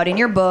talk about in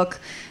your book.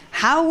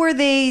 How were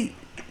they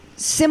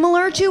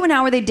similar to and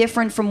how are they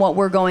different from what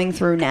we're going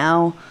through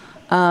now?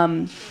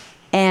 And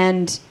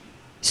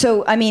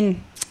so, I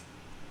mean,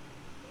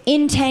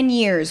 in 10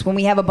 years, when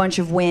we have a bunch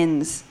of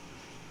wins,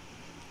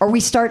 are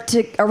we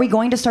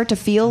going to start to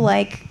feel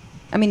like,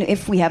 I mean,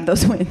 if we have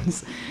those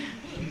wins,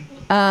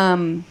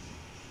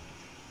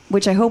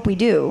 which I hope we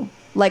do,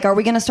 like, are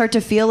we going to start to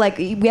feel like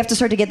we have to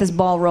start to get this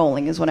ball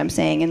rolling is what I'm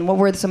saying. And what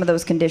were some of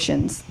those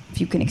conditions, if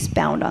you can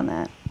expound on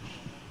that?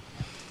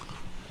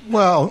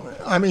 Well,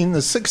 I mean, the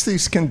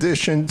 60s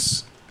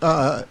conditions,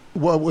 the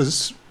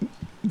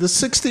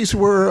 60s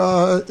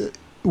were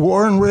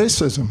war and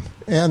racism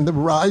and the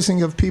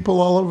rising of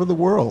people all over the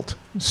world.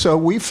 So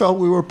we felt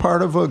we were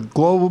part of a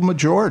global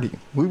majority.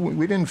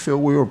 We didn't feel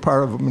we were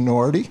part of a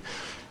minority.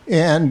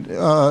 And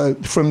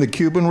from the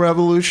Cuban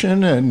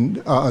Revolution and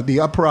the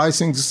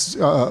uprisings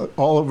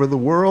all over the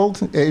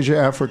world, Asia,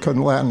 Africa,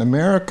 and Latin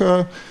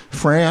America,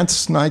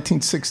 France,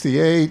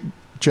 1968,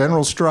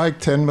 general strike,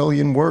 10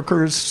 million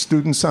workers,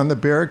 students on the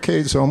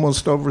barricades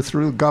almost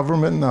overthrew the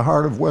government in the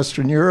heart of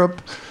Western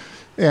Europe,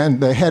 and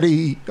the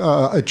heady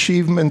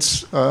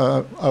achievements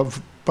of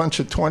a bunch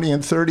of 20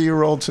 and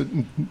 30-year-olds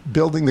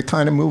building the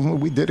kind of movement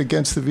we did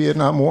against the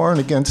Vietnam War and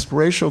against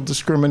racial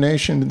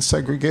discrimination and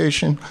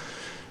segregation.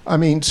 I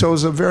mean, so it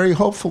was a very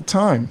hopeful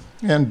time.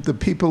 And the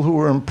people who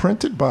were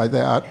imprinted by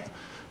that,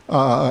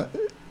 that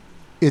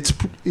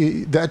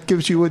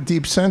gives you a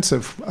deep sense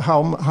of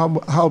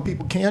how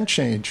people can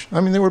change.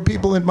 I mean, there were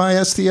people in my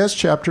SDS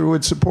chapter who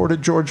had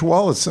supported George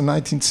Wallace in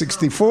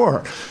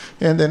 1964.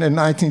 And then in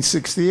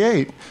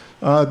 1968,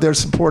 they're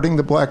supporting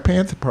the Black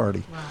Panther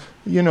Party. Wow.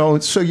 You know,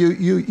 so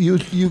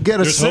you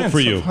get a sense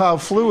of how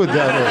fluid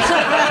that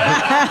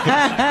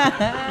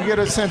is. You get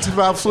a sense of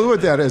how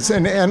fluid that is.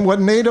 And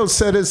what NATO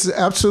said is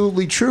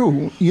absolutely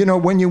true. You know,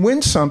 when you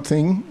win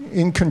something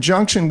in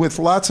conjunction with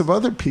lots of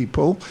other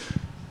people,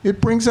 it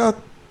brings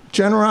out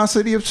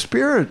generosity of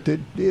spirit.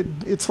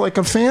 It's like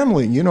a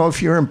family. You know,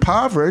 if you're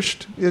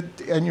impoverished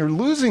and you're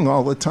losing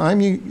all the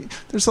time,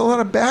 there's a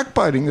lot of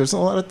backbiting. There's a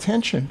lot of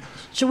tension.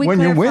 When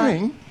you're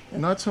winning,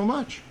 not so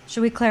much.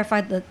 Should we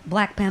clarify that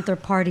Black Panther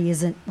Party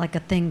isn't like a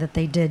thing that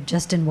they did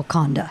just in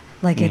Wakanda?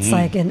 Like it's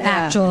like an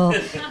actual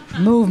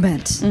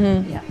movement.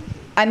 Mm-hmm. Yeah.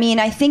 I mean,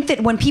 I think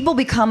that when people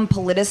become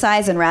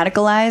politicized and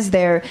radicalized,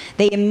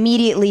 they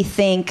immediately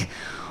think,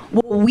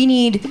 well, we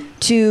need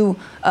to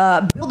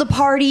build a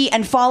party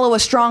and follow a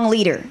strong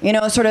leader. You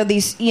know, sort of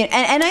these. You know,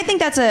 and I think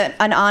that's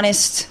an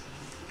honest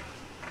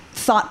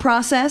thought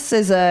process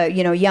as a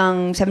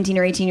young 17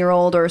 or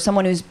 18-year-old or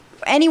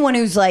anyone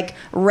who's like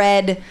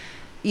read.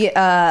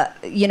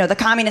 The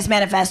Communist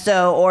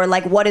Manifesto or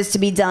like What Is to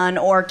Be Done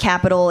or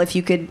Capital, if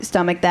you could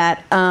stomach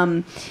that,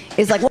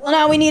 is like, well,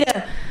 now we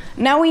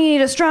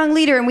need a strong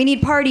leader and we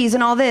need parties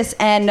and all this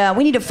and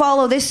we need to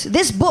follow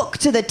this book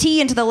to the T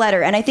and to the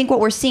letter. And I think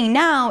what we're seeing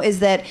now is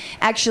that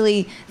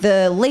actually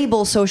the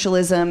label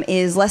socialism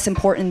is less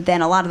important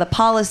than a lot of the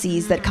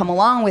policies that come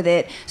along with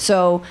it.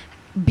 So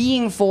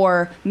being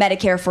for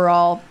Medicare for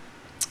all,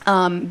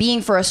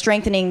 being for a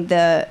strengthening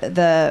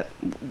the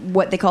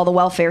what they call the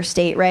welfare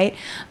state, right?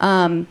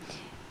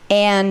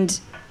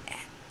 And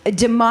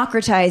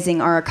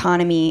democratizing our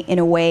economy in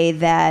a way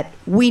that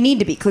we need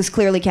to be, because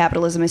clearly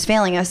capitalism is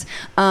failing us.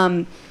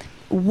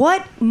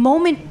 What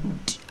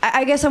moment,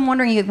 I guess I'm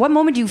wondering, what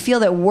moment do you feel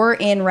that we're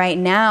in right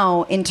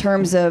now in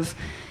terms of,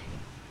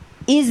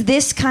 is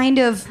this kind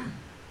of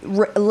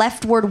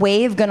leftward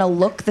wave going to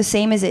look the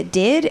same as it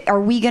did? Are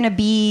we going to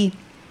be...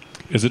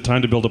 Is it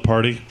time to build a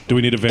party? Do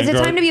we need a vanguard?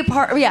 Is it time to be a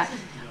part? Yeah.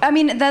 I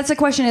mean, that's the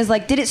question is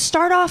like, did it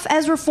start off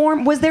as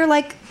reform? Was there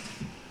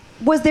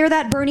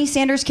that Bernie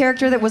Sanders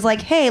character that was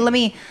like, hey, let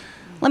me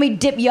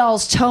dip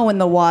y'all's toe in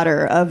the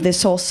water of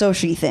this whole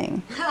Sochi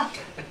thing?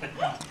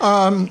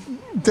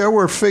 There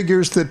were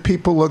figures that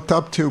people looked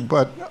up to,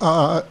 but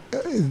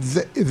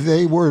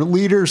they were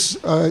leaders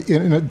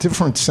in a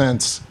different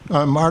sense.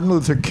 Martin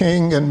Luther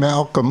King and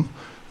Malcolm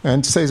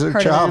and Cesar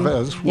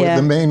Chavez were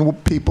the main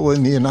people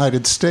in the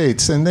United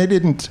States. And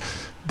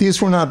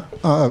these were not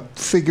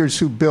figures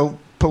who built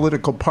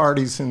political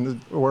parties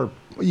or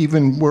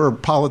even were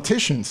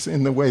politicians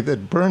in the way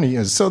that Bernie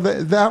is. So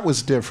that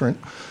was different.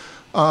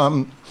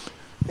 So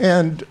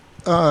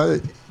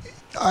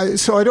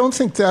I don't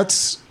think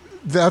that's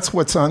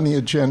what's on the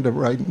agenda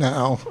right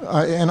now.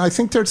 And I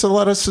think there's a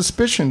lot of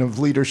suspicion of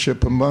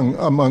leadership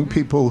among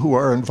people who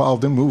are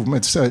involved in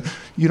movements.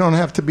 You don't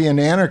have to be an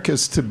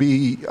anarchist to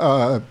be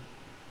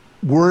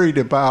worried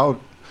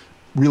about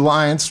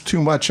reliance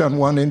too much on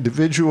one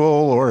individual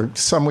or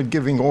someone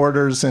giving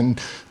orders,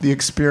 and the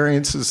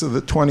experiences of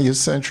the 20th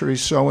century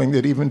showing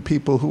that even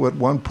people who at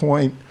one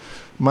point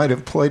might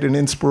have played an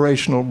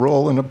inspirational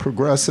role in a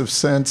progressive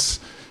sense,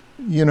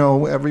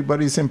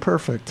 everybody's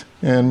imperfect,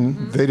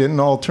 and they didn't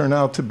all turn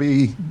out to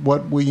be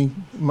what we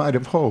might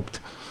have hoped.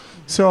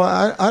 So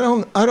I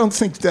don't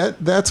think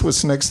that's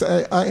what's next.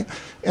 I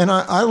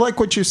like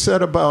what you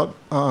said about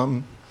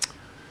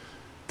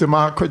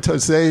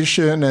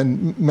democratization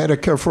and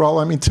Medicare for all.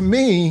 I mean, to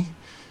me,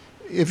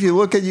 if you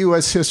look at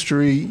U.S.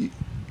 history,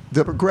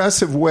 the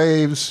progressive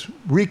waves,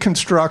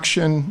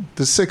 Reconstruction,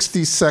 the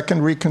 60s,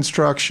 second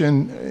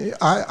Reconstruction,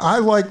 I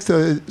like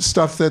the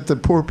stuff that the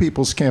Poor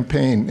People's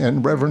Campaign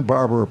and Reverend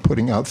Barber are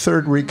putting out,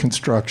 third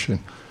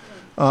Reconstruction.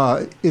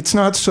 It's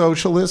not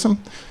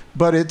socialism,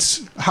 but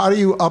it's how do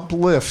you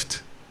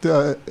uplift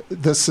the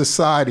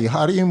society?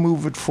 How do you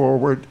move it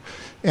forward?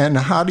 And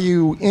how do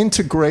you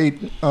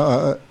integrate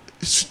the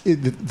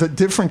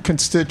different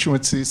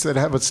constituencies that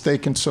have a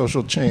stake in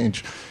social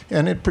change?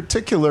 And in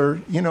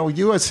particular,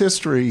 U.S.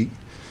 history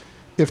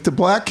if the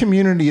black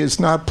community is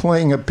not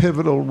playing a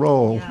pivotal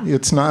role,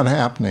 it's not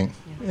happening.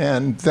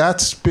 And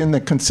that's been the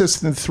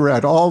consistent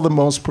thread. All the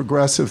most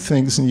progressive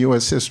things in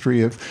U.S. history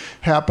have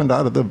happened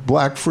out of the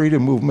black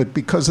freedom movement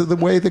because of the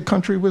way the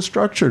country was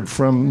structured,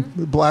 from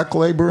black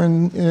labor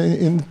and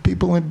in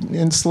people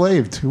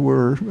enslaved who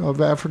were of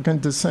African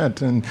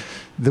descent, and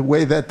the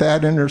way that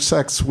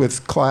intersects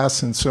with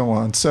class and so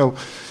on. So,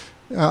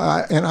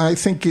 and I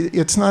think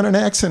it's not an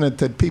accident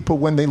that people,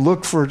 when they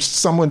look for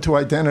someone to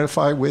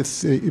identify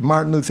with,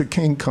 Martin Luther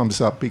King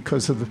comes up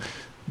because of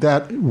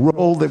that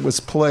role that was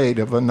played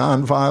of a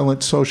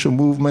nonviolent social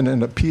movement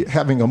and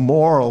having a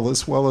moral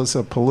as well as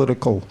a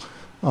political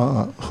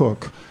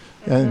hook.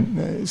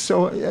 And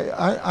so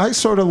I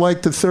sort of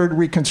like the third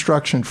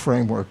Reconstruction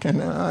framework.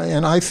 And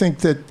I think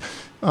that,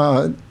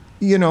 I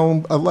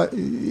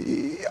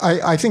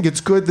think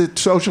it's good that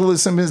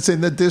socialism is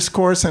in the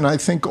discourse, and I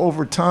think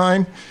over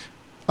time,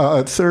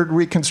 third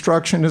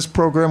Reconstructionist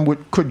program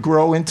could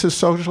grow into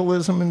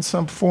socialism in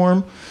some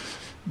form.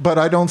 But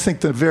I don't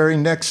think the very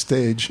next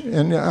stage,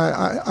 and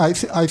I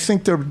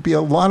think there would be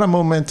a lot of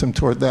momentum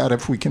toward that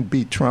if we can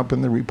beat Trump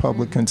and the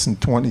Republicans in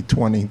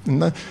 2020.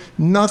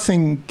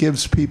 Nothing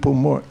gives people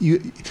more.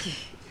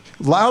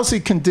 Lousy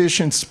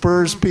conditions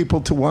spurs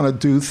people to want to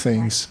do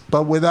things,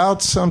 but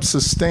without some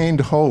sustained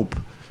hope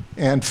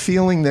and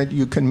feeling that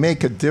you can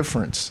make a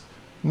difference,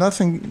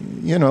 nothing,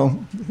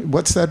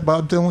 what's that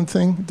Bob Dylan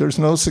thing? There's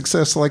no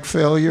success like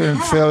failure, and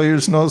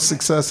failure's no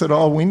success at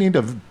all. We need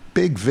a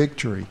big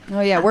victory.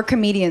 Oh yeah, we're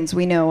comedians.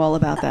 We know all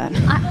about that.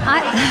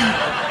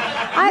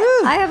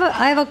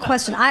 I have a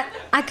question.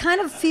 I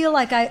kind of feel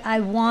like I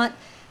want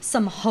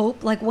some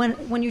hope. Like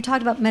when you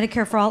talked about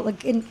Medicare for all,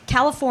 like in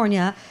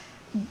California,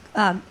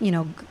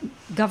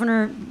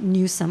 Governor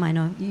Newsom, I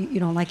know you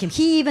don't like him.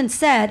 He even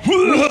said,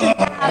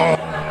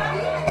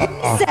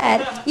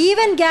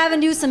 even Gavin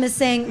Newsom is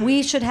saying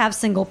we should have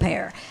single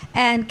payer.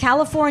 And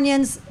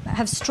Californians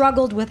have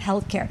struggled with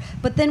health care.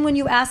 But then when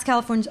you ask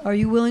Californians, are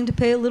you willing to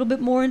pay a little bit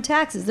more in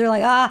taxes? They're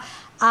like,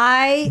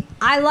 I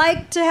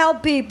like to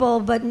help people,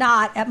 but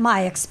not at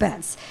my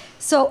expense.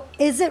 So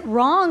is it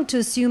wrong to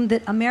assume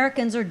that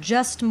Americans are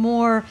just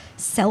more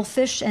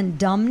selfish and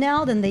dumb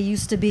now than they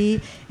used to be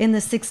in the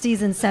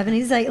 60s and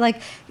 70s?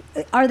 Like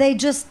are they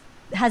just,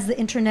 has the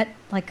internet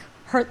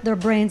hurt their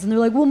brains and they're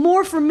like, well,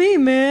 more for me,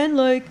 man,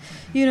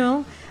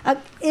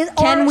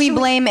 Can we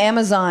blame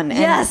Amazon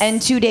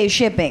and 2-day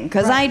shipping?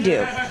 Because I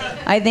do.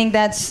 I think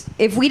that's,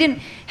 if we didn't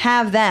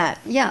have that.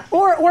 Yeah.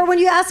 Or when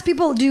you ask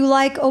people, do you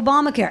like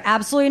Obamacare?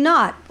 Absolutely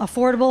not.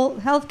 Affordable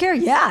health care?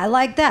 Yeah, I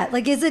like that.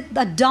 Is it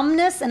a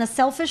dumbness and a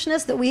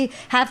selfishness that we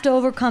have to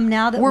overcome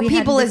now that were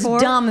people as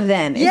dumb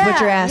then, is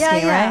what you're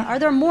asking, right? Are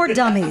there more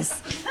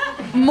dummies?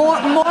 more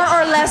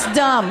or less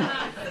dumb?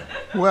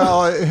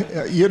 Well,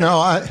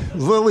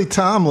 Lily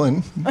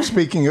Tomlin,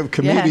 speaking of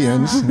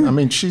comedians,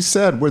 she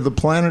said we're the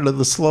planet of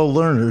the slow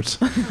learners.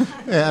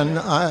 And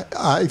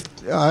I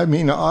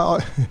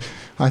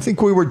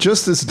think we were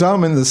just as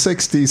dumb in the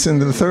 60s and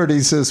the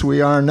 30s as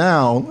we are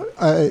now.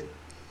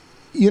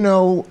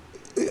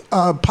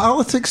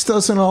 Politics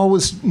doesn't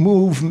always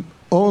move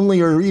only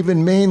or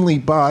even mainly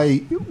by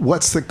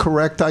what's the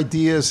correct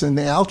ideas and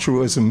the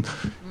altruism.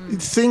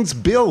 Things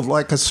build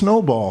like a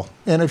snowball.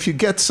 And if you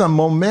get some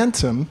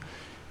momentum,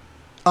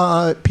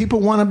 people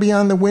want to be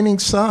on the winning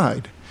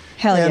side.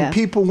 And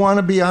people want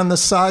to be on the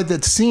side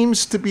that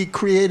seems to be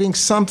creating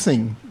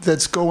something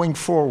that's going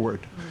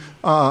forward.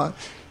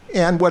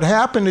 And what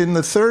happened in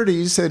the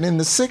 30s and in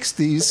the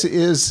 60s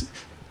is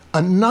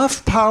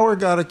enough power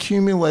got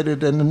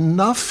accumulated and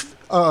enough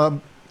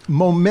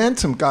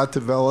momentum got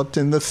developed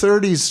in the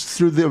 30s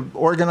through the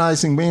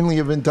organizing mainly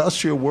of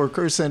industrial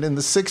workers, and in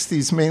the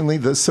 60s mainly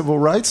the civil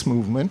rights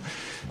movement,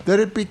 that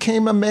it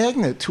became a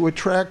magnet to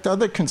attract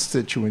other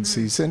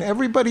constituencies. And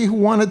everybody who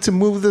wanted to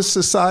move this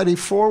society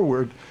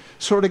forward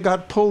sort of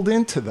got pulled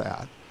into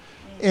that.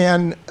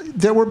 And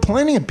there were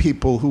plenty of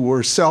people who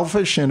were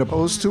selfish and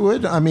opposed to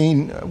it. I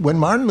mean, when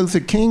Martin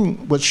Luther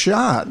King was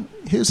shot,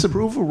 his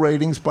approval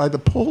ratings by the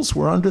polls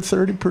were under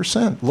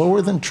 30%,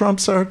 lower than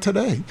Trump's are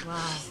today.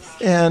 Wow.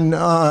 And,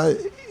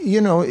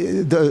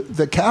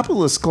 the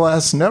capitalist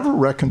class never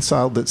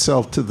reconciled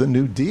itself to the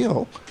New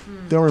Deal.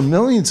 There were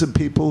millions of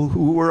people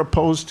who were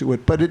opposed to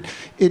it, but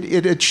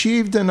it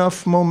achieved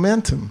enough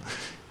momentum.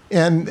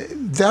 And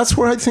that's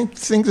where I think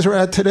things are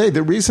at today.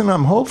 The reason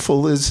I'm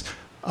hopeful is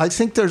I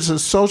think there's a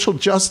social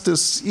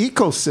justice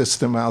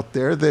ecosystem out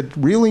there that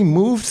really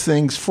moved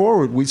things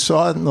forward. We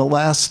saw it in the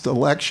last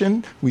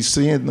election. We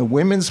see it in the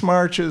women's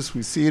marches.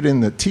 We see it in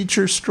the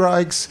teacher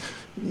strikes.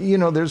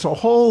 There's a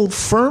whole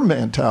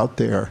ferment out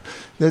there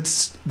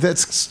that's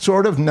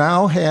sort of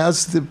now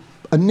has the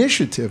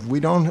initiative. We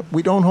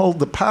don't hold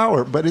the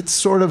power, but it's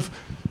sort of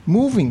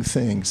moving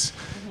things.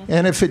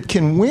 And if it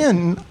can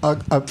win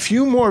a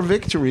few more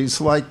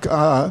victories like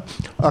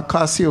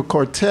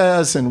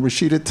Ocasio-Cortez and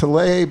Rashida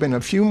Tlaib and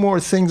a few more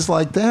things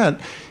like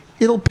that,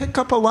 it'll pick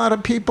up a lot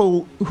of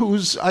people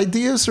whose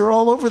ideas are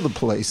all over the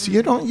place.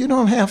 You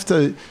don't have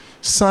to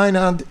sign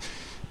on.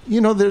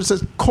 there's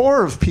a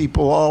core of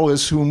people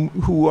always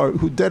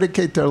who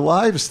dedicate their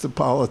lives to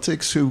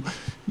politics, who,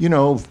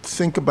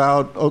 think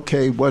about,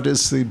 okay, what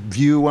is the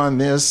view on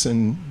this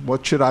and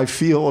what should I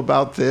feel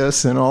about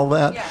this and all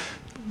that. Yeah.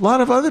 A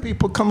lot of other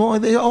people come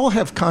along, they all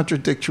have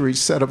contradictory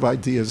set of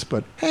ideas,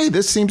 but hey,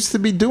 this seems to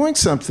be doing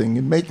something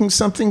and making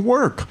something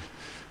work.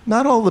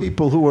 Not all the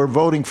people who are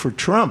voting for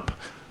Trump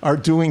are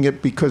doing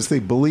it because they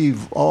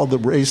believe all the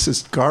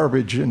racist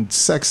garbage and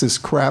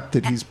sexist crap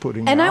that he's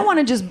putting out. And I want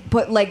to just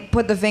put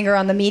the finger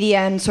on the media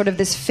and sort of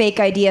this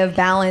fake idea of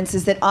balance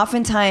is that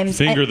oftentimes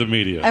finger the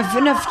media.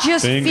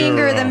 Just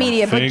finger the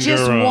media, but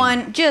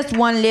just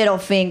one little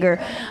finger.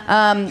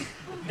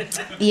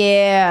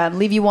 Yeah,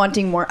 leave you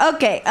wanting more.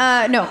 Okay,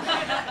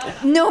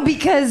 no,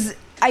 because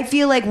I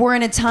feel like we're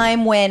in a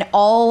time when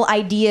all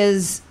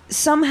ideas.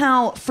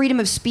 Somehow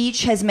freedom of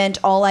speech has meant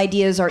all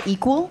ideas are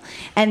equal,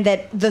 and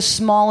that the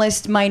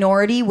smallest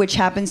minority, which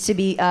happens to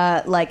be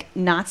like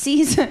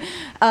Nazis,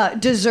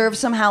 deserve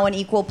somehow an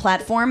equal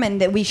platform,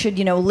 and that we should,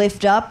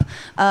 lift up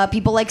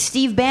people like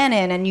Steve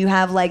Bannon, and you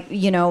have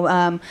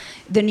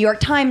the New York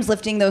Times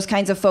lifting those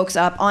kinds of folks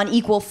up on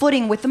equal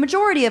footing with the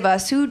majority of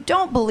us who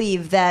don't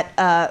believe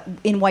that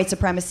in white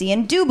supremacy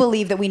and do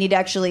believe that we need to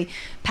actually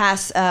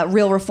pass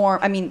real reform.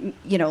 I mean,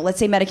 let's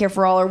say Medicare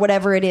for all or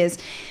whatever it is.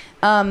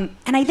 And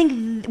I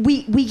think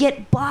we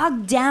get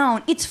bogged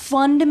down. It's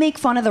fun to make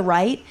fun of the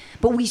right,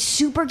 but we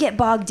super get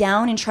bogged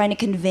down in trying to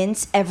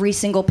convince every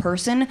single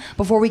person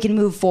before we can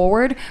move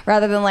forward,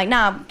 rather than like,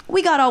 nah,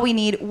 we got all we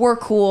need. We're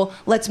cool.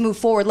 Let's move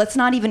forward. Let's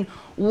not even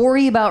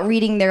worry about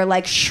reading their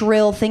like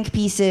shrill think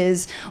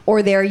pieces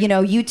or their,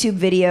 YouTube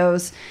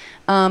videos.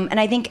 And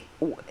I think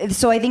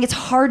it's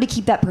hard to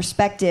keep that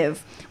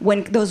perspective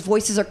when those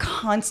voices are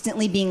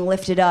constantly being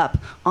lifted up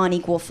on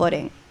equal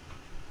footing.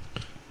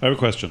 I have a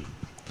question.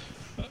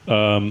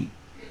 Why,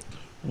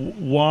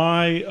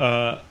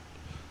 a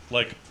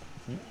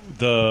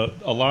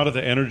lot of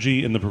the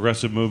energy in the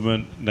progressive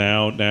movement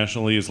now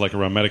nationally is like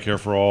around Medicare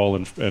for all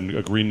and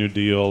a Green New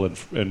Deal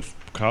and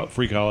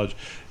free college,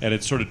 and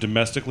it's sort of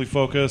domestically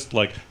focused.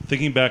 Like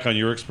thinking back on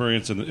your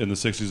experience in the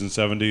 60s and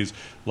 70s,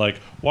 like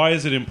why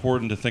is it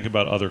important to think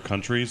about other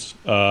countries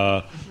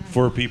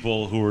for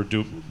people who are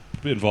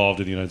involved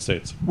in the United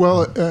States?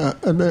 Well,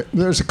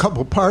 there's a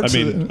couple parts.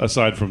 I mean,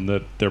 aside from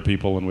that they're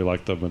people and we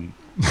like them and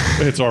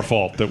it's our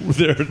fault that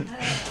they're...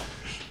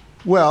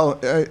 Well,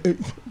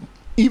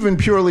 even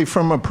purely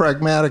from a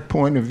pragmatic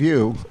point of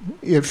view,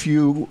 if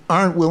you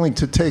aren't willing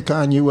to take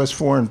on U.S.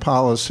 foreign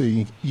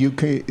policy,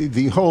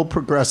 the whole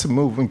progressive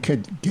movement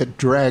could get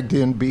dragged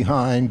in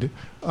behind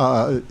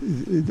a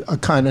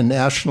kind of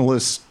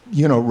nationalist,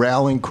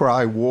 rallying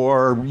cry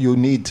war. You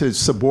need to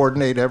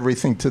subordinate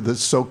everything to the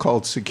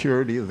so-called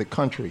security of the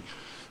country.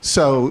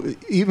 So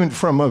even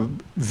from a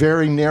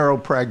very narrow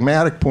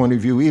pragmatic point of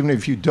view, even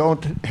if you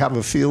don't have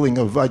a feeling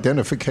of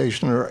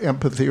identification or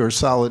empathy or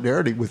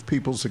solidarity with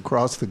peoples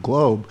across the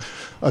globe,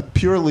 a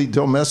purely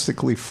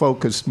domestically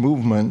focused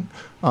movement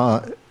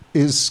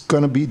is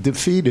going to be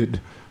defeated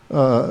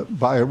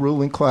by a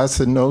ruling class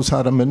that knows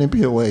how to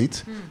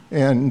manipulate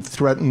and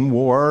threaten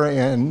war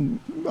and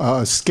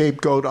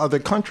scapegoat other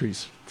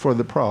countries for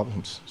the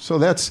problems. So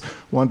that's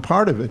one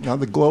part of it. Now,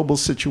 the global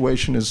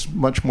situation is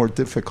much more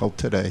difficult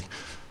today.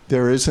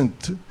 There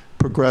isn't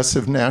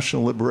progressive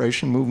national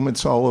liberation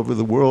movements all over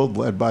the world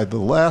led by the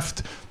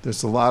left.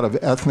 There's a lot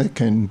of ethnic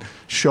and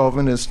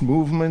chauvinist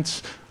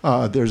movements.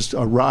 There's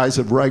a rise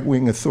of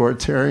right-wing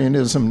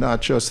authoritarianism,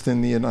 not just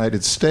in the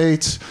United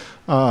States.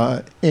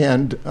 The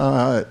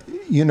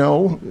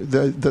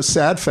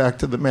sad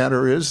fact of the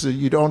matter is that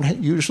you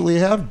don't usually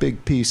have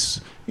big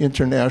peace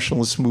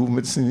internationalist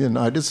movements in the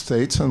United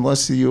States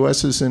unless the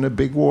U.S. is in a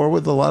big war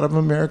with a lot of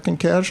American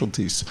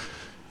casualties.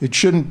 It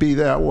shouldn't be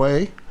that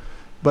way.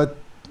 But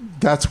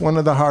that's one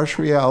of the harsh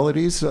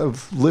realities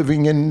of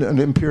living in an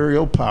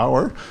imperial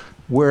power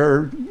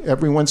where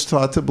everyone's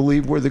taught to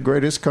believe we're the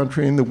greatest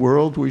country in the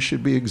world. We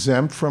should be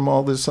exempt from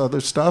all this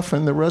other stuff.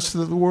 And the rest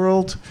of the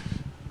world,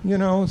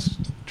 is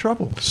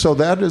trouble. So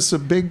that is a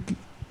big,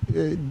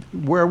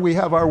 where we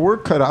have our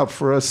work cut out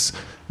for us,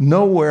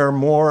 nowhere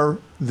more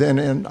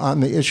than on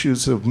the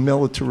issues of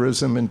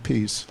militarism and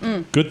peace.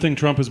 Good thing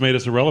Trump has made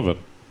us irrelevant.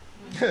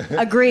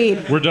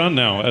 Agreed. We're done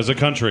now as a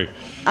country.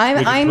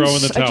 I'm throw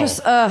in the towel.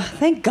 just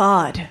thank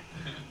God.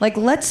 Like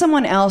let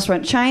someone else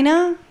run.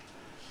 China,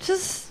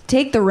 just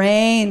take the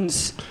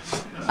reins.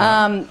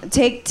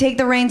 Take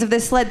the reins of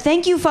this sled.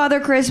 Thank you, Father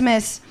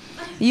Christmas.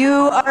 You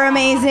are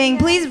amazing.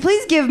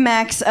 Please give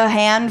Max a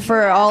hand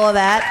for all of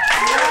that.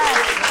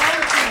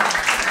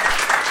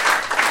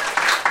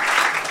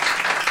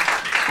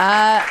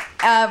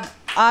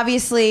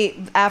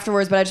 Obviously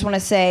afterwards, but I just want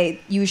to say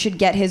you should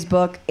get his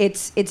book.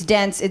 It's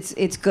dense,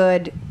 it's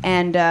good,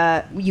 and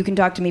you can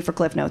talk to me for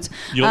Cliff Notes.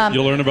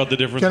 You'll learn about the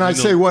difference. Can I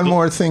say one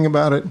more thing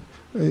about it?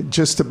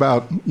 Just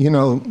about,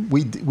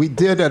 we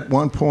did at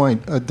one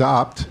point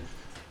adopt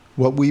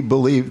what we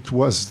believed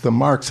was the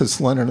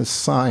Marxist-Leninist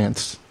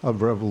science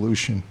of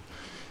revolution.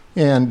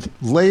 And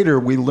later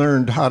we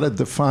learned how to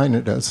define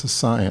it as a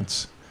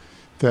science.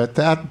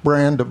 that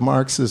brand of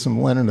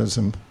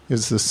Marxism-Leninism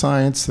is the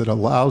science that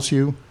allows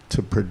you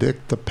to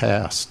predict the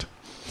past.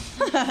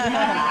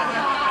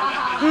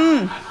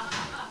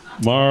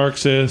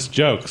 Marxist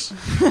jokes.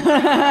 We're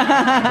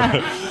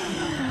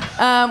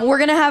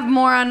gonna have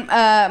more on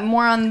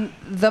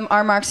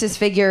our Marxist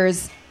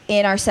figures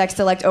in our Sex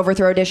Select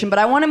Overthrow edition, but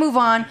I want to move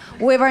on.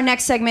 We have our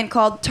next segment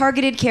called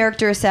Targeted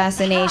Character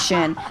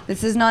Assassination.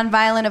 This is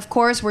nonviolent, of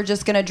course. We're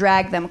just gonna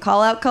drag them.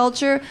 Call out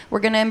culture. We're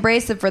gonna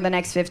embrace it for the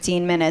next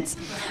 15 minutes.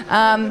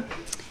 The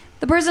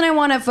person I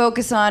want to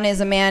focus on is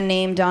a man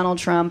named Donald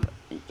Trump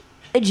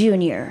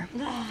Jr.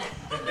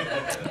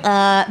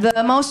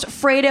 The most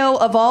Fredo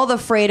of all the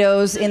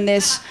Fredos in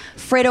this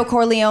Fredo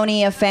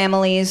Corleone of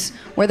families,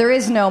 where there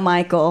is no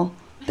Michael.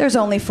 There's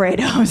only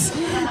Fredos.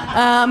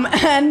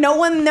 And no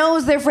one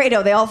knows they're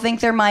Fredo. They all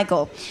think they're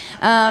Michael.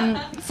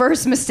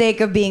 First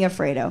mistake of being a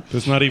Fredo.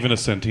 There's not even a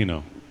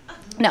Santino.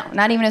 No,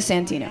 not even a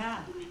Santino.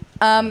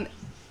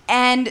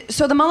 And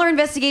so the Mueller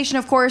investigation,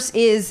 of course,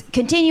 is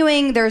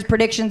continuing. There's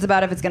predictions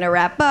about if it's going to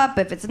wrap up,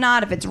 if it's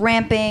not, if it's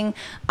ramping.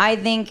 I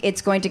think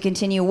it's going to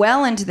continue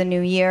well into the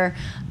new year.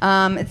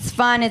 It's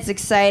fun. It's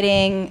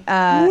exciting.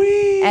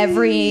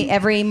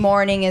 Every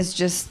morning is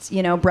just,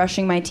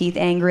 brushing my teeth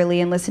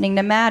angrily and listening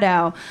to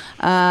Maddow.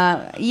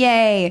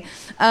 Yay.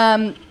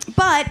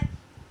 But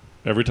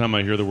every time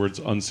I hear the words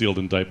unsealed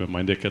indictment,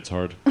 my dick gets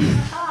hard.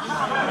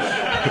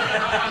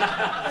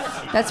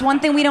 that's one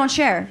thing we don't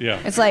share. Yeah.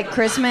 It's like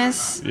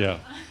Christmas, Yeah.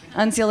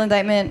 unsealed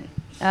indictment,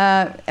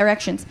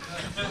 erections.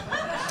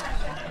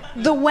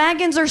 The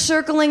wagons are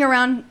circling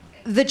around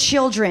the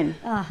children.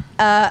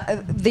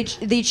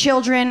 The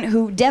children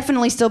who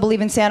definitely still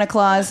believe in Santa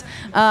Claus.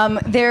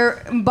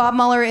 Bob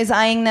Mueller is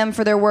eyeing them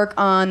for their work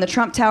on the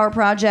Trump Tower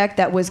project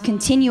that was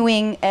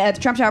continuing, the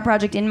Trump Tower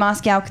project in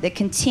Moscow that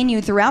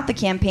continued throughout the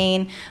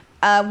campaign.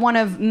 One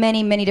of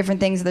many, many different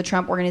things the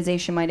Trump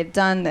organization might have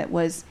done that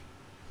was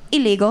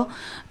illegal.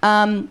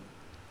 Want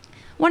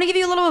to give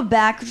you a little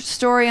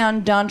backstory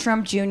on Don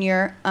Trump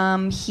Jr.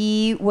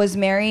 He was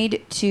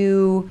married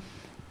to,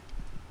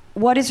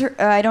 what is her,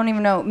 I don't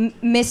even know,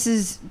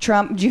 Mrs.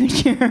 Trump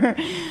Jr.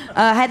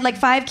 Had like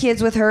 5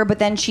 kids with her, but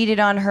then cheated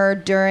on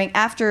her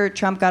after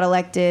Trump got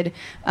elected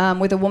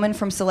with a woman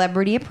from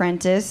Celebrity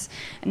Apprentice.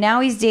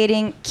 Now he's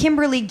dating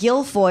Kimberly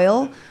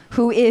Guilfoyle,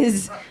 who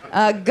is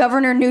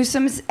Governor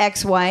Newsom's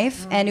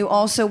ex-wife, and who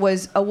also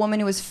was a woman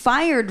who was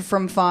fired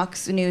from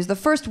Fox News, the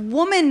first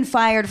woman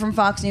fired from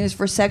Fox News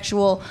for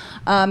sexual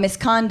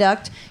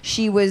misconduct.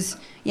 She was,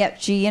 he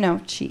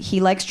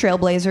likes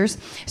trailblazers.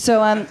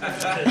 So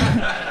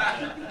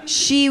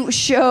she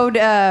showed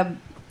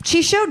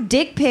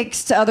dick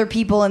pics to other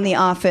people in the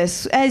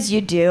office, as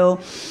you do.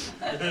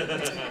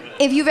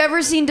 If you've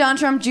ever seen Don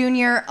Trump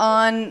Jr.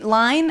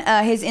 online,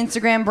 his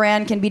Instagram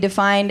brand can be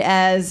defined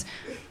as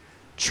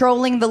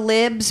trolling the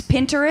libs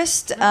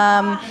Pinterest.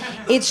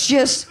 It's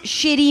just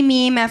shitty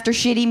meme after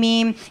shitty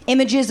meme.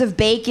 Images of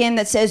bacon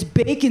that says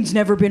bacon's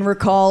never been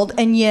recalled,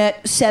 and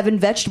yet 7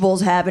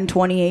 vegetables have in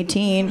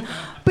 2018.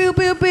 Boo,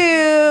 boo,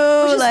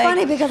 boo. Which is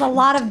funny because a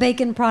lot of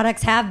bacon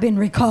products have been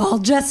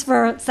recalled just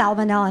for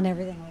salmonella and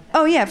everything like that.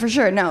 Oh, yeah, for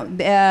sure. No,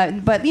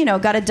 but,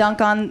 got to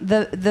dunk on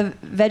the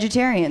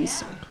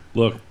vegetarians.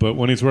 Look, but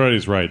when he's right,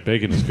 he's right.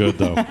 Bacon is good,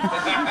 though.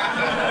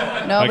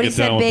 Nobody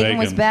said bacon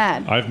was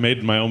bad. I've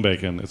made my own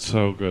bacon. It's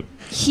so good.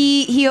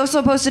 He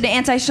also posted an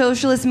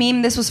anti-socialist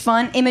meme. This was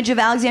fun. Image of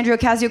Alexandria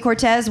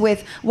Ocasio-Cortez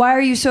with, "Why are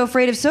you so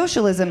afraid of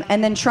socialism?"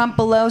 And then Trump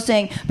below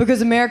saying,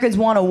 "Because Americans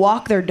want to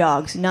walk their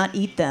dogs, not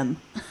eat them."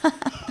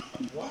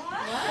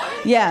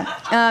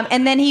 Yeah.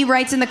 And then he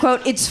writes in the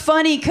quote, "It's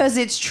funny because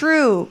it's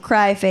true,"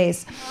 cry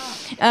face.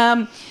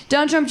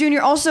 Don Trump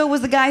Jr. also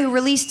was the guy who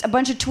released a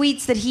bunch of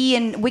tweets that he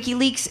and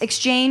WikiLeaks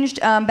exchanged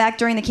back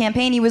during the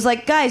campaign. He was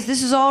like, "Guys,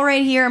 this is all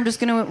right here. I'm just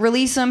going to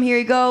release them. Here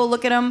you go.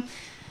 Look at them."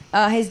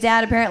 His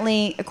dad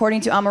apparently,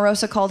 according to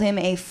Omarosa, called him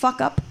a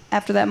fuck-up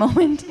after that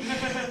moment.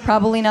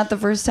 Probably not the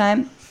first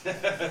time.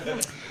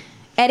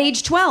 At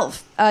age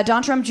 12,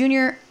 Don Trump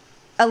Jr.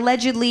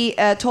 allegedly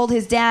told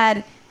his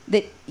dad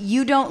that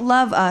you don't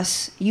love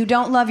us, you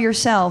don't love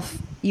yourself,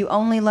 you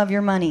only love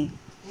your money.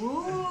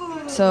 Ooh.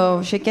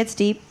 So shit gets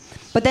deep.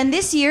 But then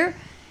this year,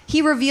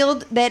 he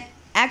revealed that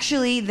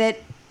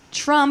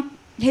Trump,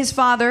 his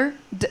father,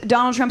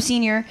 Donald Trump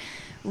Sr.,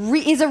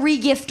 is a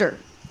regifter.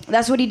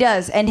 That's what he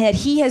does. And that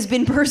he has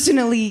been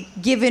personally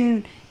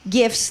given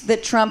gifts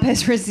that Trump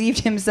has received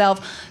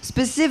himself,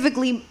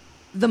 specifically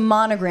the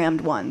monogrammed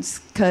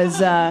ones, because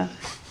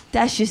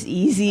that's just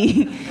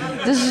easy.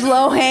 This is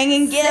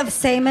low-hanging gifts.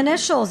 Same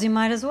initials, you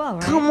might as well,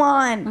 right? Come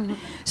on. Mm-hmm.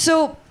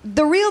 So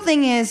the real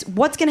thing is,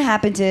 what's going to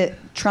happen to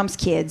Trump's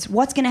kids?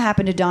 What's going to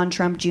happen to Don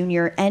Trump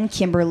Jr. and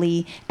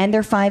Kimberly and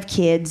their 5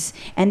 kids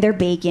and their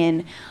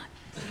bacon?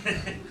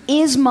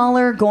 Is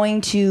Mueller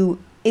going to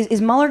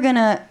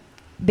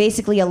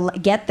basically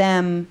get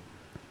them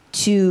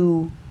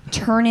to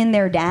turn in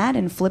their dad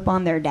and flip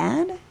on their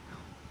dad?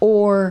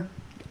 Or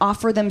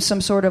offer them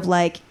some sort of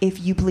if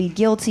you plead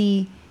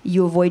guilty,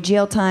 you avoid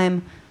jail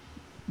time,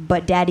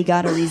 but daddy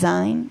gotta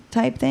resign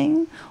type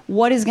thing.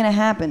 What is gonna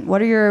happen?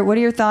 What are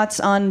your thoughts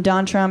on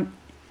Don Trump,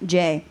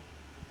 Jay?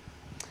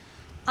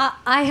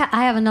 I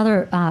have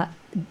another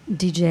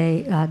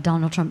DJ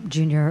Donald Trump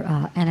Jr.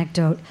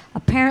 Anecdote.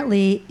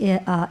 Apparently,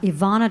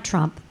 Ivana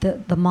Trump,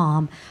 the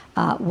mom,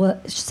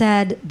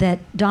 said that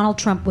Donald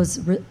Trump was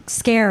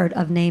scared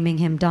of naming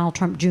him Donald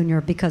Trump Jr.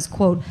 because,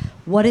 quote,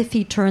 what if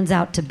he turns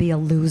out to be a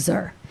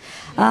loser?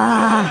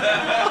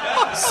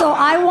 So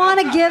I want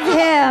to give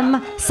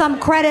him some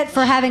credit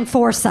for having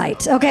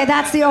foresight. Okay,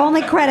 that's the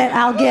only credit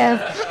I'll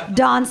give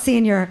Don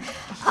Sr.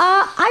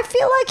 I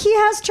feel like he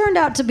has turned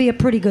out to be a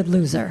pretty good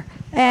loser.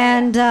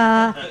 And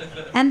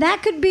that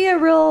could be a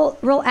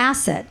real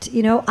asset.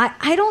 You know,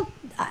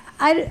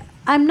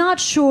 I'm not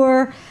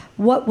sure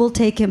what will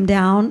take him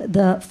down,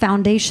 the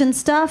foundation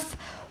stuff,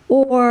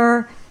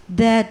 or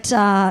that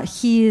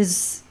he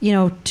is,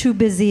 too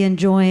busy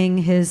enjoying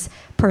his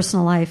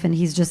personal life and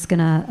he's just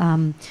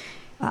gonna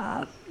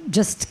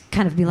just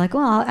kind of be like,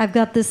 well, I've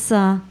got this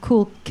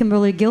cool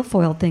Kimberly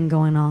Guilfoyle thing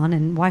going on,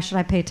 and why should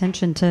I pay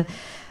attention to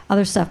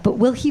other stuff? But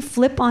will he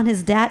flip on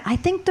his dad? I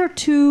think they're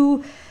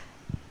too.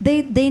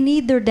 They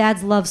need their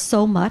dad's love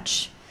so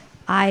much.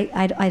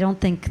 I don't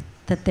think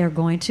that they're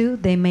going to.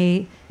 They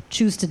may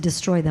choose to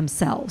destroy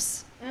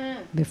themselves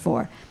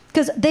before.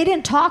 Because they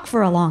didn't talk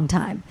for a long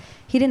time.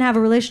 He didn't have a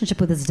relationship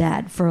with his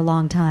dad for a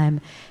long time.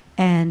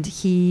 And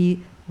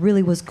he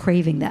really was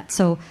craving that.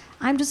 So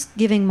I'm just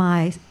giving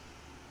my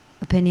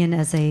opinion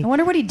as a I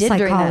wonder what he did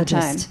during that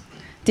time.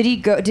 Did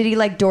he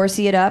like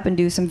Dorsey it up and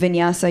do some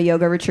vinyasa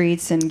yoga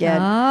retreats and get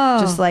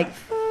just like...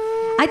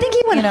 I think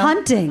he went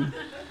hunting.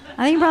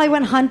 I think he probably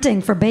went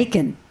hunting for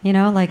bacon,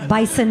 like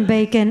bison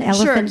bacon,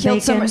 elephant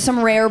killed bacon.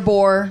 some rare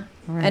boar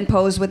and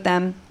posed with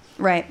them.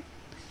 Right.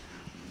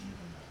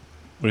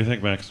 What do you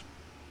think, Max?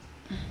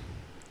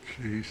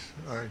 Jeez,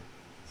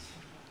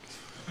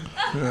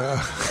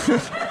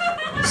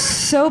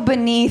 so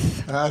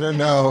beneath. I don't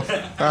know.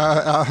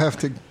 I'll have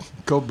to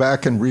go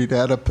back and read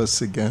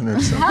Oedipus again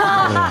or something.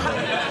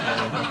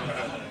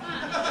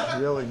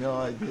 Really, no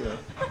idea.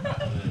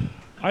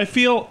 I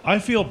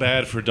feel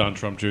bad for Don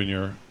Trump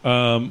Jr.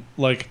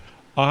 Like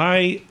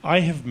I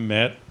have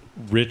met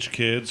rich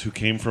kids who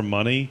came from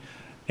money,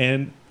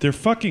 and they're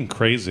fucking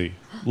crazy.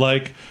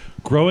 Like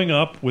growing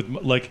up with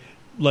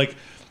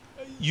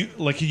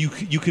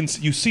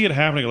you see it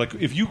happening. Like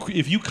if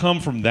you come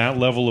from that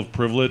level of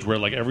privilege where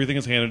like everything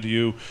is handed to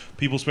you,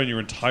 people spend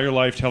your entire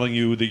life telling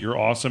you that you're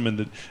awesome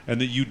and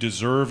that you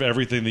deserve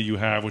everything that you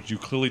have, which you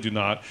clearly do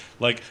not.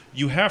 Like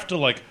you have to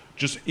like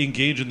just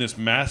engage in this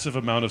massive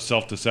amount of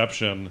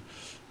self-deception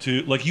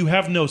to like you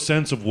have no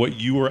sense of what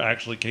you are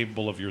actually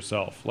capable of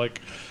yourself.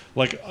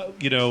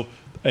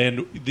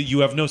 And you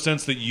have no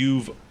sense that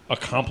you've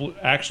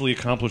actually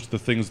accomplished the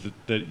things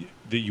that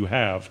you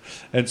have,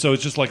 and so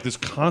it's just like this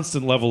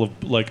constant level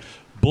of like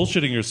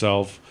bullshitting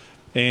yourself,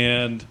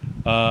 and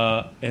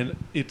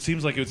it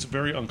seems like it's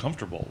very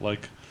uncomfortable.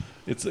 Like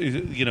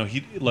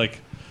he like.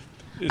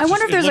 I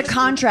wonder if there's a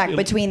contract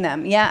between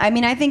them. Yeah, I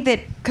mean, I think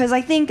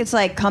it's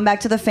like come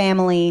back to the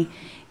family,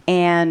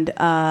 and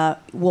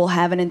we'll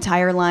have an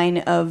entire line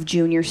of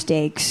junior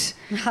steaks,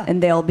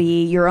 and they'll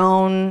be your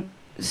own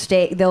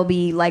steak. They'll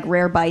be like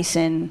rare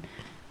bison,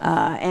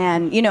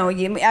 and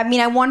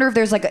I wonder if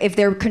there's if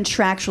they're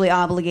contractually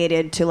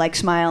obligated to like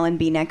smile and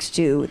be next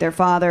to their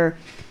father.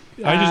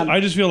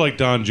 I just feel like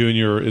Don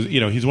Jr. is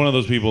he's one of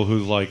those people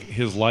who's like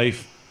his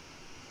life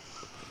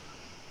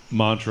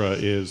mantra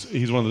is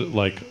he's one of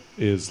the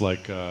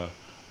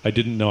I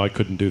didn't know I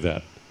couldn't do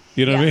that.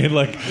 You know what I mean?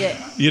 Like,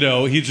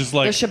 he's just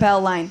like the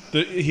Chappelle line.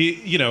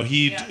 He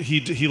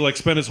like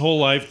spent his whole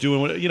life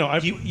doing what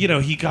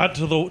he got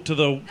to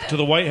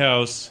the White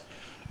House.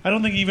 I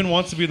don't think he even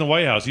wants to be in the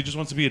White House. He just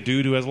wants to be a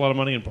dude who has a lot of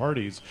money and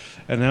parties.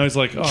 And now he's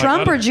like,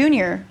 Trump or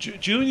Junior?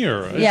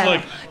 Junior. It's yeah.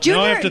 like,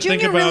 Junior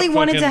really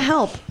wanted to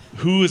help.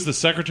 Who is the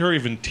Secretary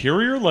of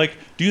Interior? Like,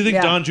 do you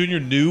think Don Jr.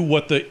 knew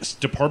what the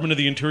Department of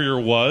the Interior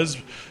was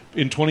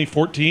in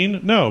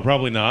 2014? No,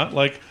 probably not.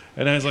 Like,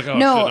 and I was like, shit,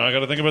 now I got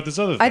to think about this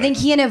other thing. I think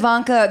he and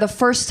Ivanka, the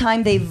first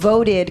time they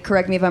voted,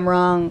 correct me if I'm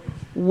wrong,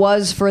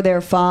 was for their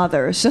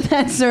father. So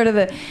that's sort of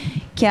the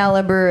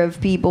caliber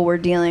of people we're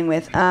dealing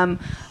with.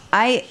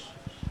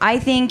 I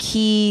think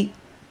his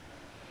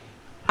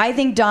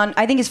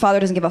father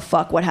doesn't give a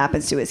fuck what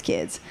happens to his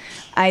kids.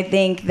 I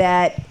think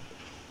that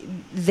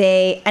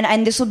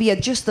and this will be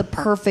just the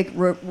perfect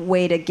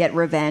way to get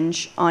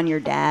revenge on your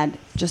dad,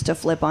 just to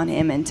flip on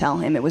him and tell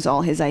him it was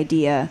all his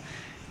idea.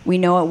 We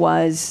know it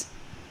was.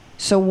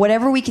 So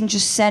whatever we can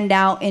just send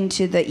out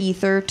into the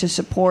ether to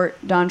support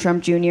Don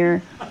Trump Jr.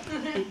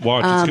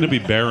 Watch, it's going to be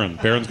Barron.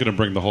 Barron's going to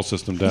bring the whole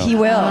system down. He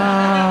will.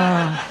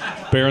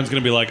 Barron's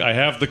going to be like, I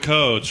have the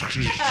codes.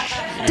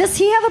 Does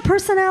he have a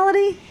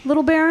personality,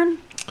 little Barron?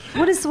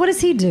 What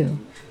does he do?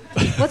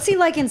 What's he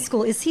like in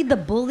school? Is he the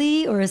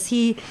bully, or is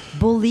he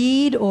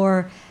bullied,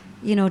 or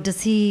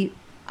does he?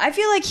 I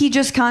feel like he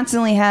just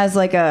constantly has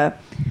like a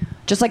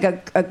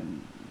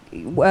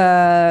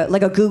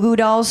like a Goo Goo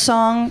Dolls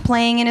song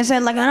playing in his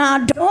head, like I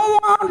don't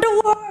want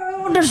the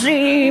world to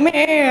see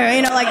me,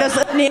 you know, like that's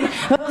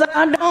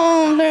I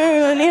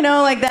don't, you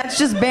know, like that's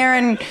just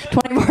Baron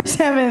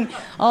 24/7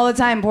 all the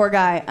time. Poor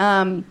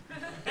guy.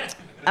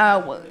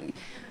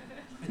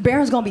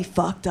 Baron's gonna be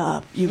fucked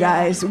up, you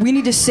guys. We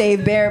need to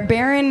save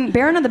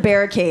Baron of the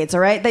barricades,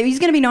 all right? He's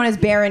gonna be known as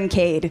Baron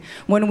Cade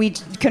when we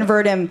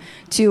convert him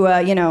to,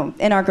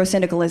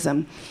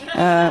 anarcho-syndicalism.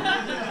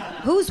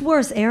 Who's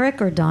worse,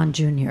 Eric or Don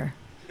Jr.?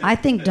 I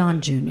think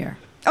Don Jr.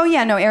 Oh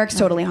yeah, no, Eric's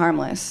totally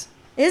harmless.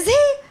 Is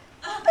he?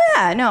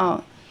 Yeah,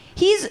 no.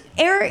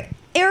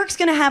 Eric's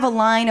gonna have a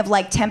line of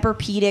like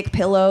Tempur-Pedic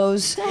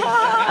pillows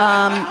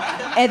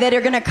and that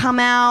are gonna come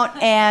out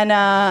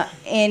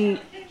and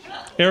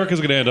Eric is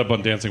going to end up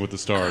on Dancing with the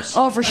Stars.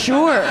 oh, for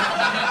sure.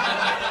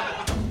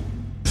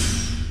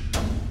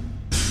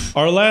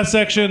 Our last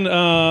section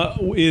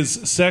is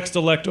Sext,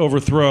 Elect,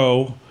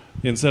 Overthrow.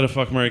 Instead of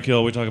Fuck, Marry,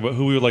 Kill, we talk about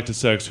who we would like to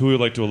sext, who we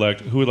would like to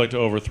elect, who we would like to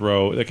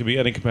overthrow. That could be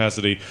any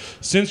capacity.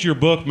 Since your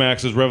book,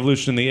 Max, is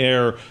Revolution in the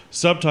Air,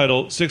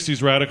 subtitle,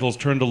 60s Radicals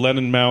Turn to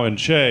Lenin, Mao, and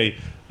Che,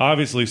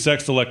 obviously,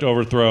 Sext, Elect,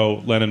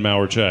 Overthrow, Lenin,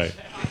 Mao, or Che.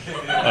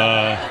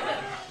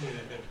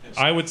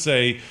 I would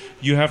say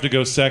you have to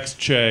go sext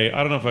Che.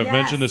 I don't know if I've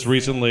mentioned this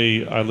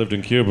recently. I lived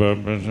in Cuba. I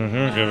don't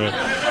know if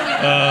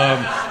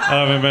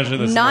I mentioned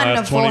this Not in in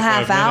the a last full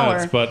 25 half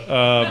minutes, hour. but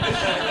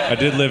I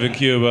did live in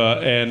Cuba,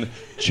 and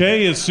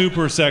Che is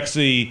super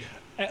sexy.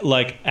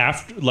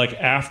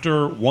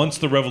 After once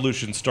the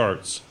revolution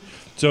starts.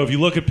 So if you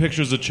look at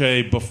pictures of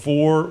Che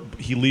before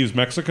he leaves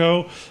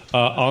Mexico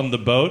on the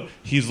boat,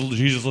 he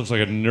just looks like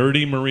a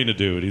nerdy marina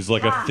dude. He's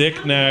like a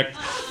thick neck.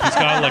 He's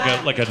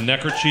got like a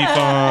neckerchief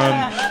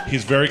on.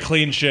 He's very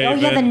clean shaven.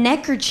 Oh yeah, the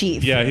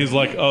neckerchief. Yeah, he's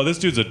like, oh, this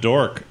dude's a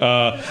dork.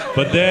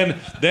 But then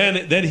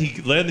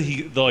he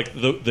like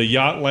the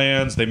yacht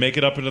lands. They make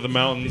it up into the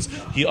mountains.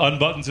 He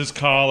unbuttons his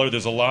collar.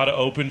 There's a lot of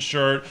open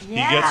shirt.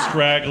 Yeah. He gets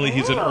scraggly.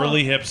 He's an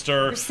early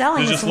hipster. You're selling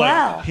There's this just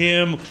well. like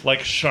him,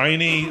 like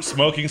shiny,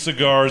 smoking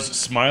cigars,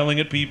 smiling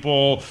at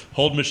people,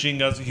 holding machine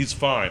guns. He's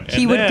fine.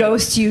 He would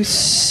ghost you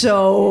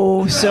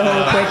so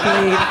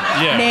quickly.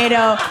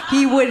 NATO,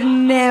 he would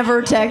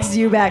never text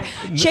you back.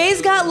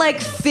 Che's got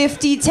like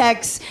 50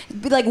 texts,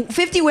 like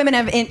 50 women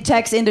have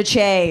texts into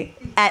Che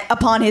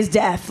upon his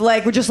death.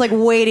 Like we're just like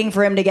waiting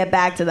for him to get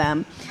back to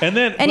them. And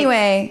then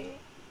anyway.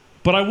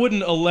 But I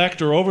wouldn't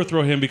elect or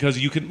overthrow him because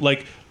you can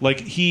they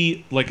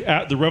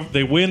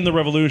win the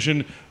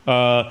revolution.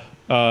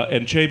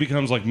 And Che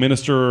becomes like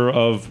minister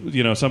of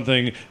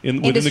something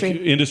within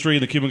the industry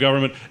in the Cuban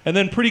government, and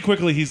then pretty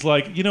quickly he's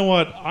like, you know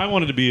what? I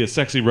wanted to be a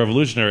sexy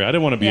revolutionary. I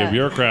didn't want to be a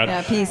bureaucrat.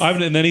 Yeah, peace.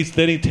 And then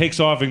he takes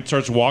off and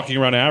starts walking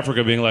around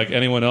Africa, being like,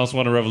 anyone else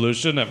want a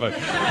revolution? Have I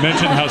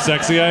mentioned how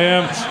sexy I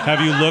am? Have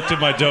you looked at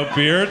my dope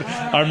beard?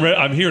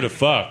 I'm here to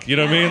fuck. You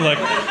know what I mean? Like,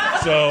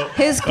 so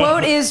His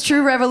quote is,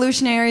 "True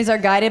revolutionaries are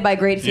guided by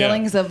great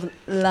feelings of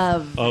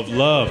love." Of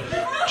love.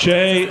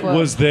 Che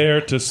was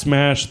there to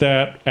smash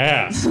that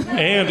ass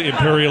and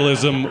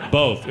imperialism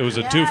both. It was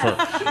a twofer.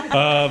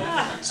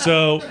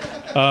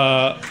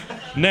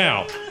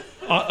 Now,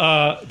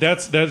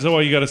 that's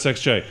why you got to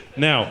sex Che.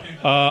 Now,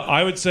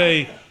 I would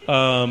say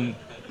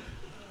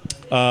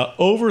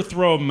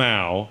overthrow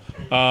Mao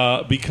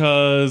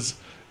because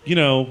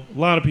a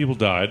lot of people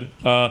died.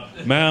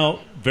 Mao.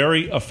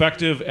 Very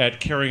effective at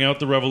carrying out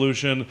the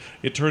revolution.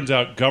 It turns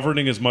out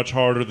governing is much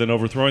harder than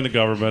overthrowing the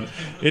government.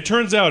 It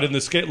turns out in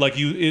the scale,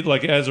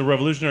 as a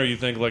revolutionary, you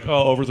think like,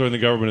 oh, overthrowing the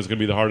government is going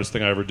to be the hardest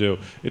thing I ever do.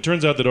 It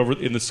turns out that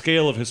in the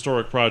scale of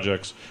historic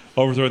projects,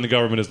 overthrowing the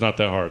government is not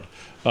that hard.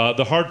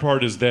 The hard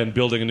part is then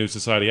building a new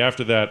society.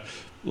 After that,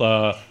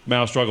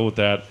 Mao struggled with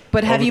that.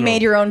 But have you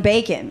made your own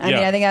bacon? I mean,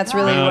 I think that's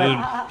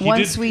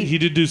really He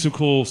did do some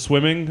cool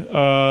swimming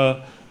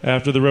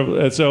after the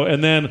revolution. So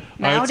and then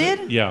Mao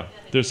did? Yeah.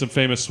 There's some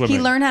famous swimming.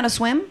 He learned how to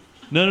swim?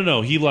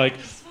 No. He like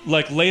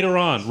later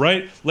on,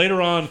 right?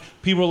 Later on,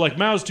 people were like,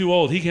 Mao's too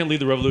old. He can't lead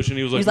the revolution.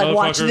 He was like,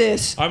 watch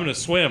this. I'm going to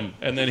swim.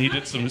 And then he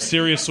did some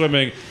serious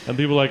swimming. And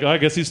people were like, I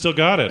guess he's still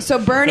got it. So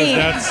Bernie...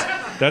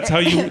 That's how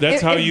you...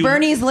 If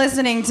Bernie's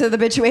listening to the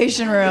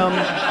Bituation Room...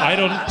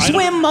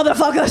 Swim,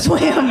 motherfucker,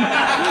 swim!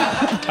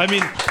 I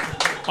mean...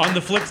 On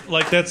the flip,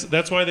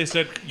 that's why they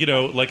said, you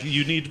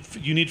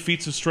need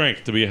feats of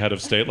strength to be a head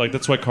of state. Like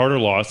that's why Carter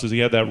lost, is he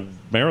had that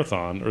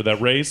marathon or that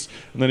race,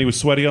 and then he was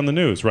sweaty on the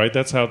news, right?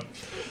 That's how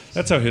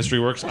history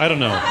works. I don't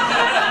know.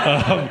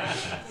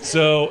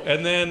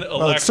 And then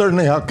it's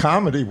certainly how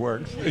comedy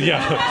works.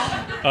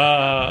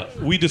 Yeah,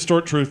 we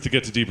distort truth to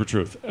get to deeper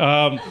truth.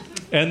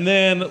 And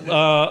then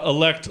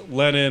elect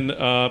Lenin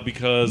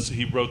because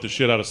he wrote the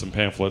shit out of some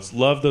pamphlets.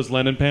 Love those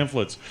Lenin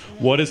pamphlets.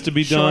 What is to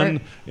be done?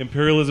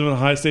 Imperialism and the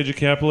high stage of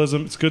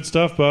capitalism. It's good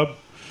stuff, bub.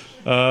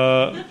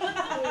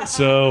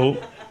 So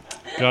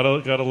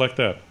gotta elect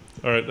that.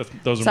 All right,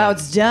 those are. That's how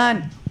it's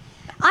done.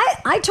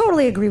 I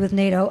totally agree with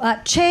NATO.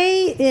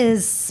 Che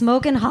is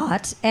smoking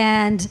hot,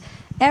 and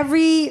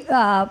every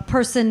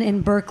person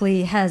in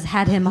Berkeley has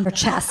had him on their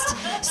chest.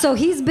 So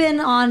he's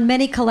been on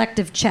many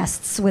collective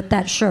chests with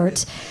that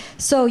shirt.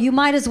 So you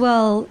might as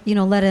well,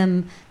 let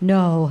him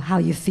know how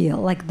you feel.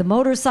 Like the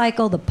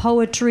motorcycle, the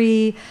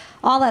poetry,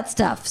 all that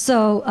stuff.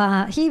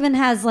 So he even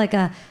has like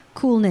a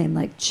cool name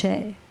like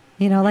Che.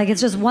 Like it's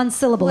just one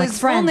syllable. Well, like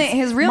friends.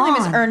 His real name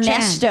is Mom,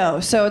 Ernesto,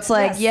 Jan. so it's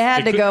like you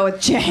had to go with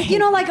Che.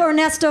 Like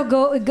Ernesto.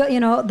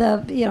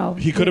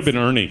 He could have been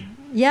Ernie.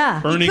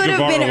 Yeah. Ernie Could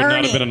Guevara have been would not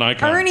Ernie. have been an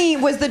icon. Ernie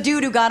was the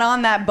dude who got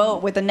on that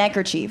boat with the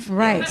neckerchief.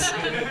 Right.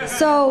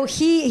 So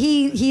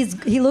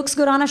he looks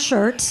good on a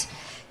shirt.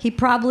 He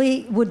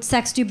probably would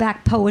sext you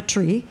back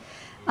poetry.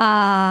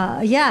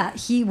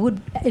 He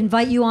would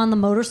invite you on the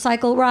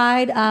motorcycle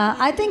ride.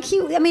 I think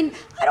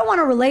I don't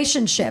want a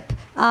relationship.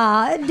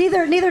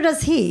 Neither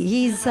does he.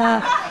 He's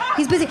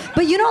busy.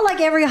 But like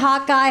every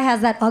hot guy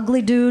has that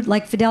ugly dude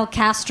like Fidel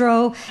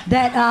Castro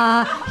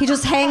that he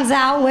just hangs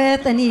out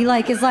with, and he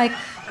is like,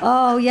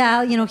 oh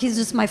yeah, he's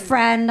just my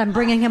friend. I'm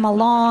bringing him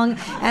along.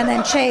 And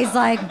then Che's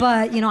like,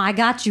 but I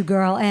got you,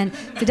 girl. And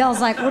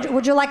Fidel's like,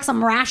 would you like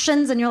some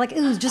rations? And you're like,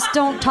 ooh, just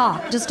don't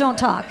talk. Just don't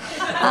talk.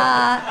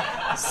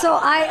 So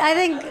I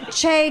think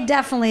Che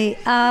definitely.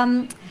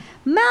 Mao,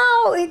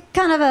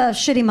 kind of a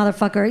shitty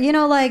motherfucker.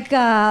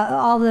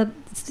 All the.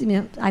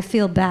 I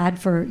feel bad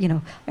for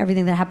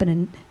everything that happened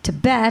in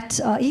Tibet.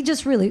 He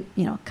just really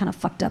kind of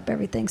fucked up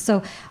everything.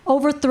 So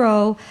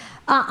overthrow.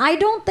 I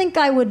don't think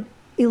I would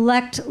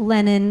elect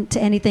Lenin to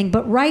anything,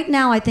 but right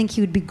now I think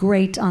he would be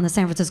great on the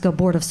San Francisco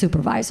Board of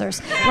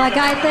Supervisors.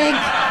 I think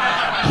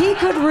he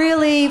could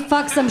really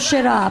fuck some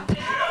shit up,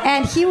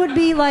 and he would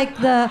be like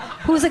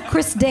who's it,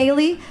 Chris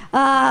Daly? He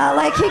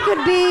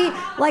could be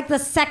like the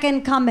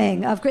second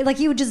coming of great.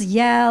 He would just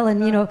yell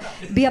and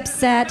be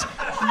upset,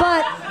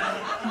 but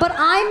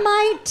I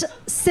might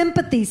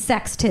sympathy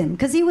sext him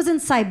because he was in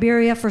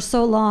Siberia for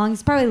so long.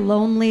 He's probably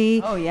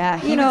lonely. Oh yeah,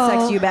 he would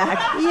sext you back.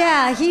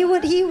 Yeah, he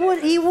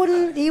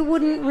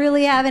wouldn't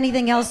really have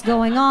anything else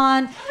going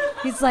on.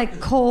 He's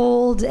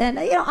cold, and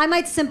I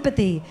might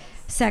sympathy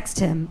sext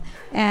him,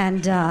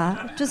 and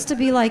just to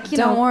be like,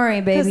 don't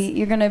worry, baby,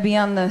 you're gonna be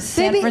on the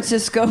San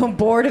Francisco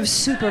Board of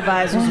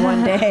Supervisors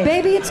one day.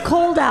 Baby, it's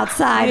cold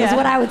outside is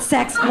what I would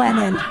sext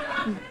Lenin.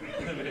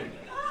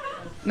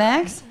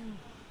 Max?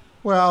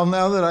 Well,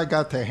 now that I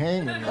got the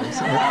hang of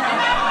this,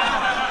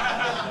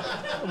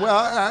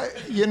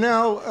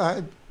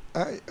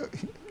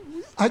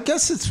 I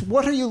guess it's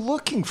what are you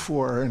looking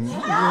for, and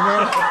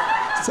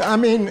so, I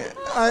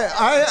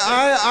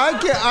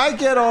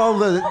get all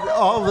the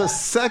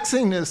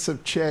sexiness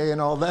of Che and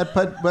all that,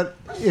 but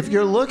if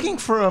you're looking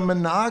for a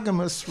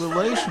monogamous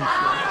relationship,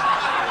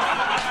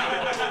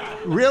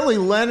 really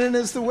Lenin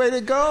is the way to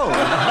go.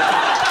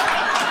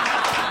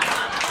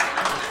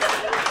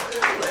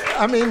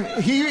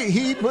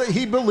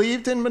 He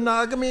believed in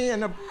monogamy,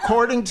 and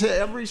according to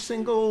every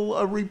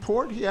single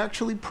report, he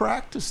actually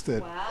practiced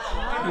it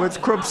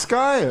with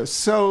Krupskaya.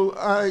 So,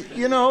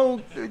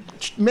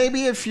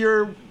 maybe if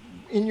you're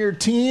in your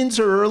teens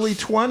or early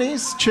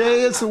 20s,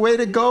 Che is the way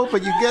to go,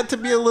 but you get to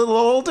be a little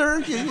older,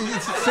 you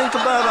think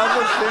about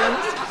other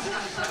things.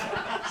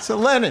 So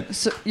Lenin.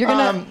 So you're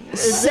gonna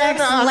sex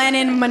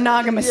Lenin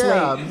monogamously.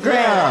 Yeah, great.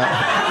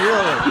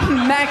 Yeah,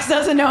 really. Max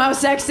doesn't know how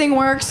sexting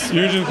works.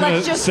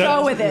 Let's just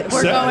go with it.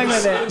 We're going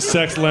with it.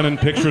 Sex Lenin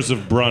pictures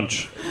of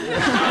brunch.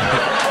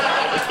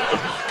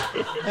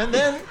 And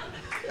then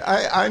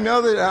I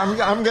know that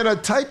I'm going to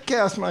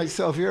typecast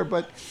myself here,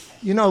 but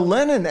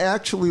Lenin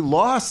actually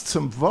lost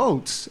some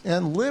votes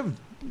and lived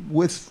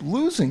with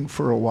losing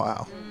for a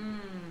while.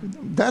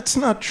 That's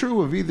not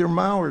true of either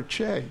Mao or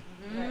Che.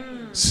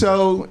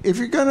 So if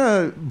you're going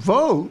to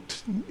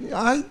vote,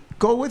 I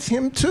go with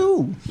him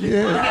too.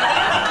 Yeah.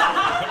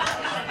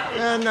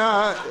 And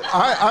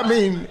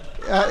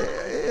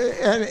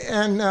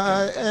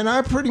and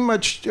I pretty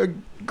much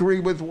agree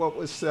with what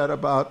was said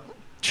about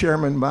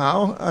Chairman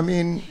Mao.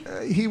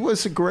 He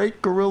was a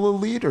great guerrilla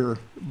leader,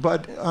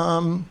 but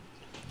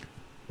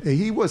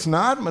he was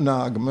not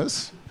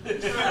monogamous.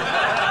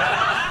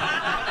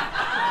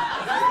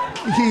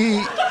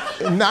 He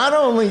not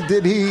only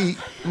did he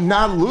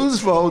not lose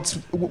votes,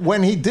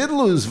 when he did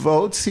lose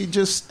votes, he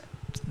just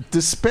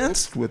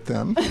dispensed with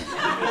them.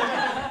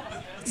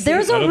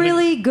 There's a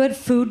really good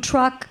food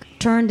truck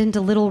turned into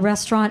little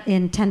restaurant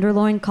in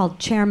Tenderloin called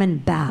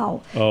Chairman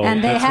Bao. Oh,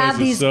 and they have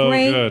these so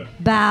great good.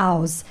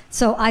 bows.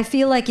 So I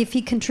feel like if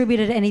he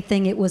contributed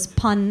anything, it was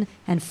pun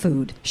and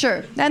food.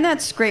 Sure, and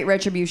that's great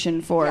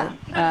retribution for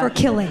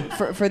killing.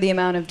 For the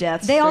amount of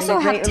deaths. They also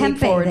during the have Great Leap tempeh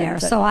Forward there,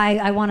 and so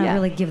I want to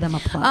really give them a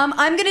plug.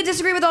 I'm going to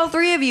disagree with all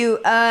three of you.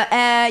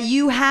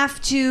 You have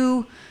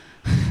to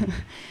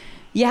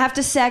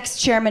sext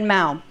Chairman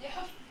Mao.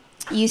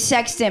 You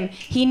sext him.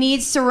 He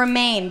needs to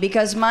remain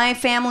because my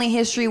family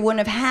history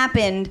wouldn't have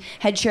happened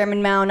had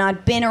Chairman Mao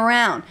not been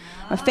around.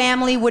 My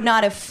family would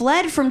not have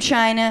fled from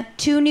China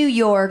to New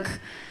York.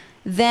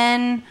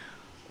 Then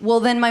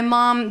my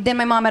mom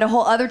had a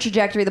whole other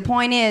trajectory. The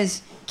point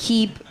is,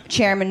 keep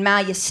Chairman Mao.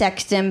 You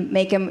sext him,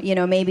 make him,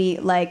 maybe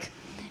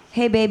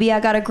hey baby, I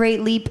got a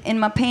great leap in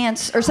my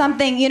pants or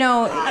something, you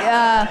know.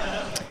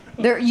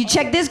 You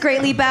check this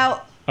great leap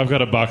out. I've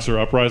got a boxer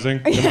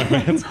uprising in my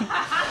pants.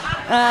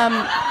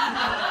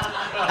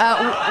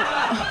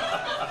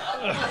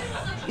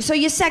 So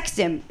you sext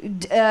him,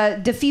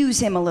 diffuse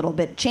him a little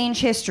bit,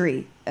 change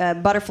history,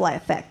 butterfly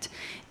effect,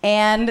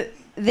 and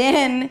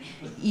then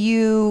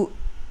you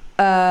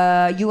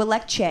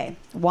elect Che.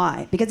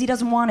 Why? Because he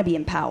doesn't want to be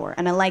in power,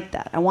 and I like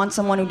that. I want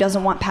someone who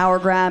doesn't want power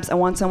grabs. I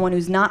want someone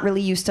who's not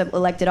really used to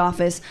elected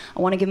office.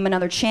 I want to give him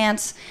another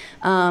chance.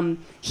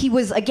 He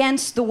was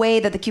against the way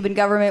that the Cuban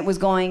government was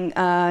going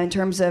in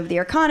terms of the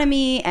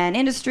economy and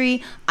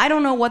industry. I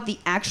don't know what the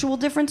actual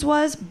difference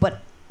was, but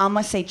I'm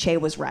going to say Che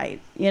was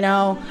right, you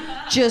know?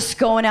 Just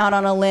going out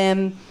on a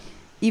limb,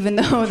 even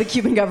though the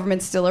Cuban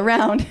government's still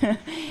around.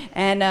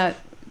 And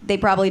they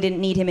probably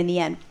didn't need him in the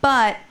end.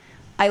 But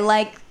I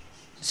like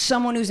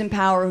someone who's in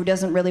power who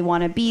doesn't really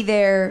want to be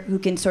there, who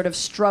can sort of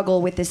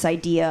struggle with this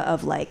idea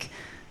of like,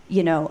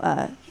 you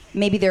know,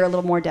 maybe they're a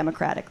little more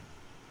democratic.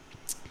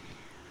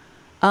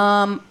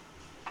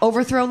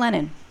 Overthrow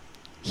Lenin.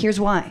 Here's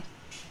why.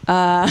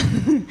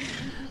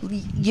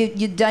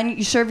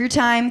 You serve your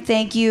time.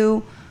 Thank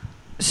you,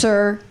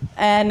 sir.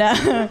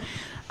 And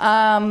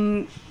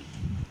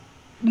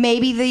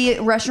maybe the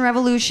Russian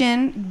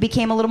Revolution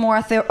became a little more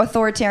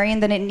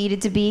authoritarian than it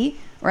needed to be,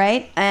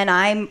 right? And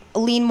I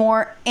lean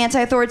more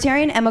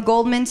anti-authoritarian. Emma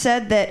Goldman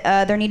said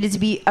that there needed to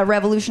be a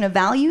revolution of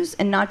values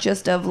and not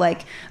just of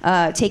like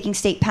taking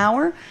state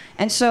power.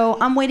 And so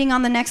I'm waiting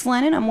on the next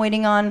Lenin. I'm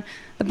waiting on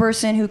the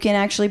person who can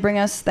actually bring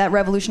us that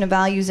revolution of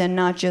values and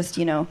not just,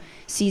 you know,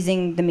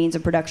 seizing the means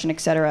of production,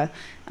 etc.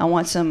 I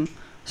want some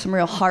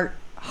real heart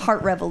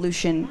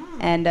revolution,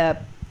 and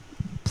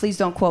please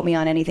don't quote me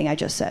on anything I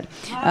just said.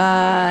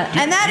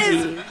 And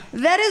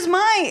that is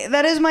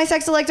my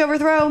sex select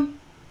overthrow.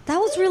 That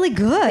was really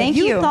good. Thank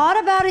you. You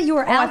thought about it. You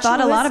were altruistic. I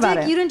thought a lot about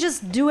it. You didn't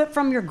just do it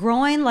from your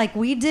groin like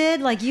we did.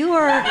 Like you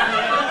did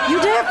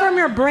it from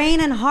your brain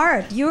and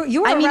heart. You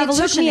were I mean, a it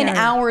took me an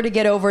hour to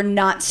get over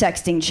not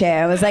sexting Che.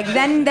 I was like,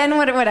 then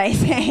what would I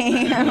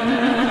say?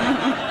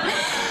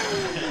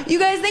 You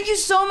guys, thank you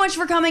so much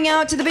for coming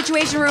out to the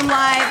Bitchuation Room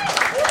Live.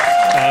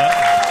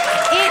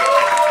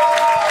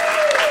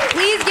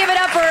 Please give it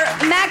up for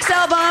Max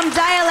Elbaum,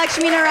 Daya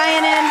Lakshmi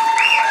Narayanan,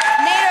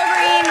 Nato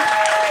Green.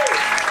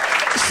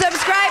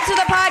 Subscribe to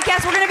the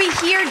podcast. We're going to be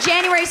here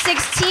January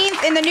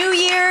 16th in the new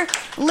year.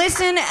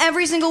 Listen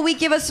every single week.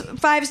 Give us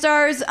 5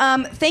 stars.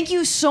 Thank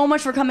you so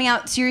much for coming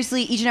out.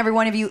 Seriously, each and every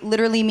one of you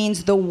literally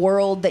means the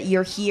world that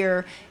you're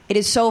here. It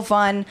is so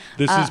fun.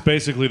 This is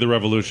basically the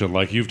revolution.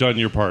 Like, you've done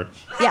your part.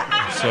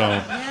 Yeah.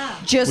 So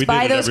just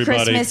buy those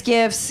Christmas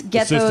gifts.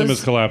 Get the system those.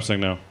 is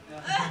collapsing now.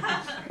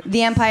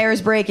 The empire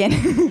is breaking.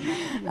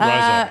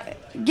 Rise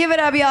up. Give it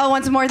up, y'all,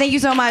 once more. Thank you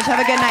so much. Have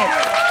a good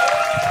night.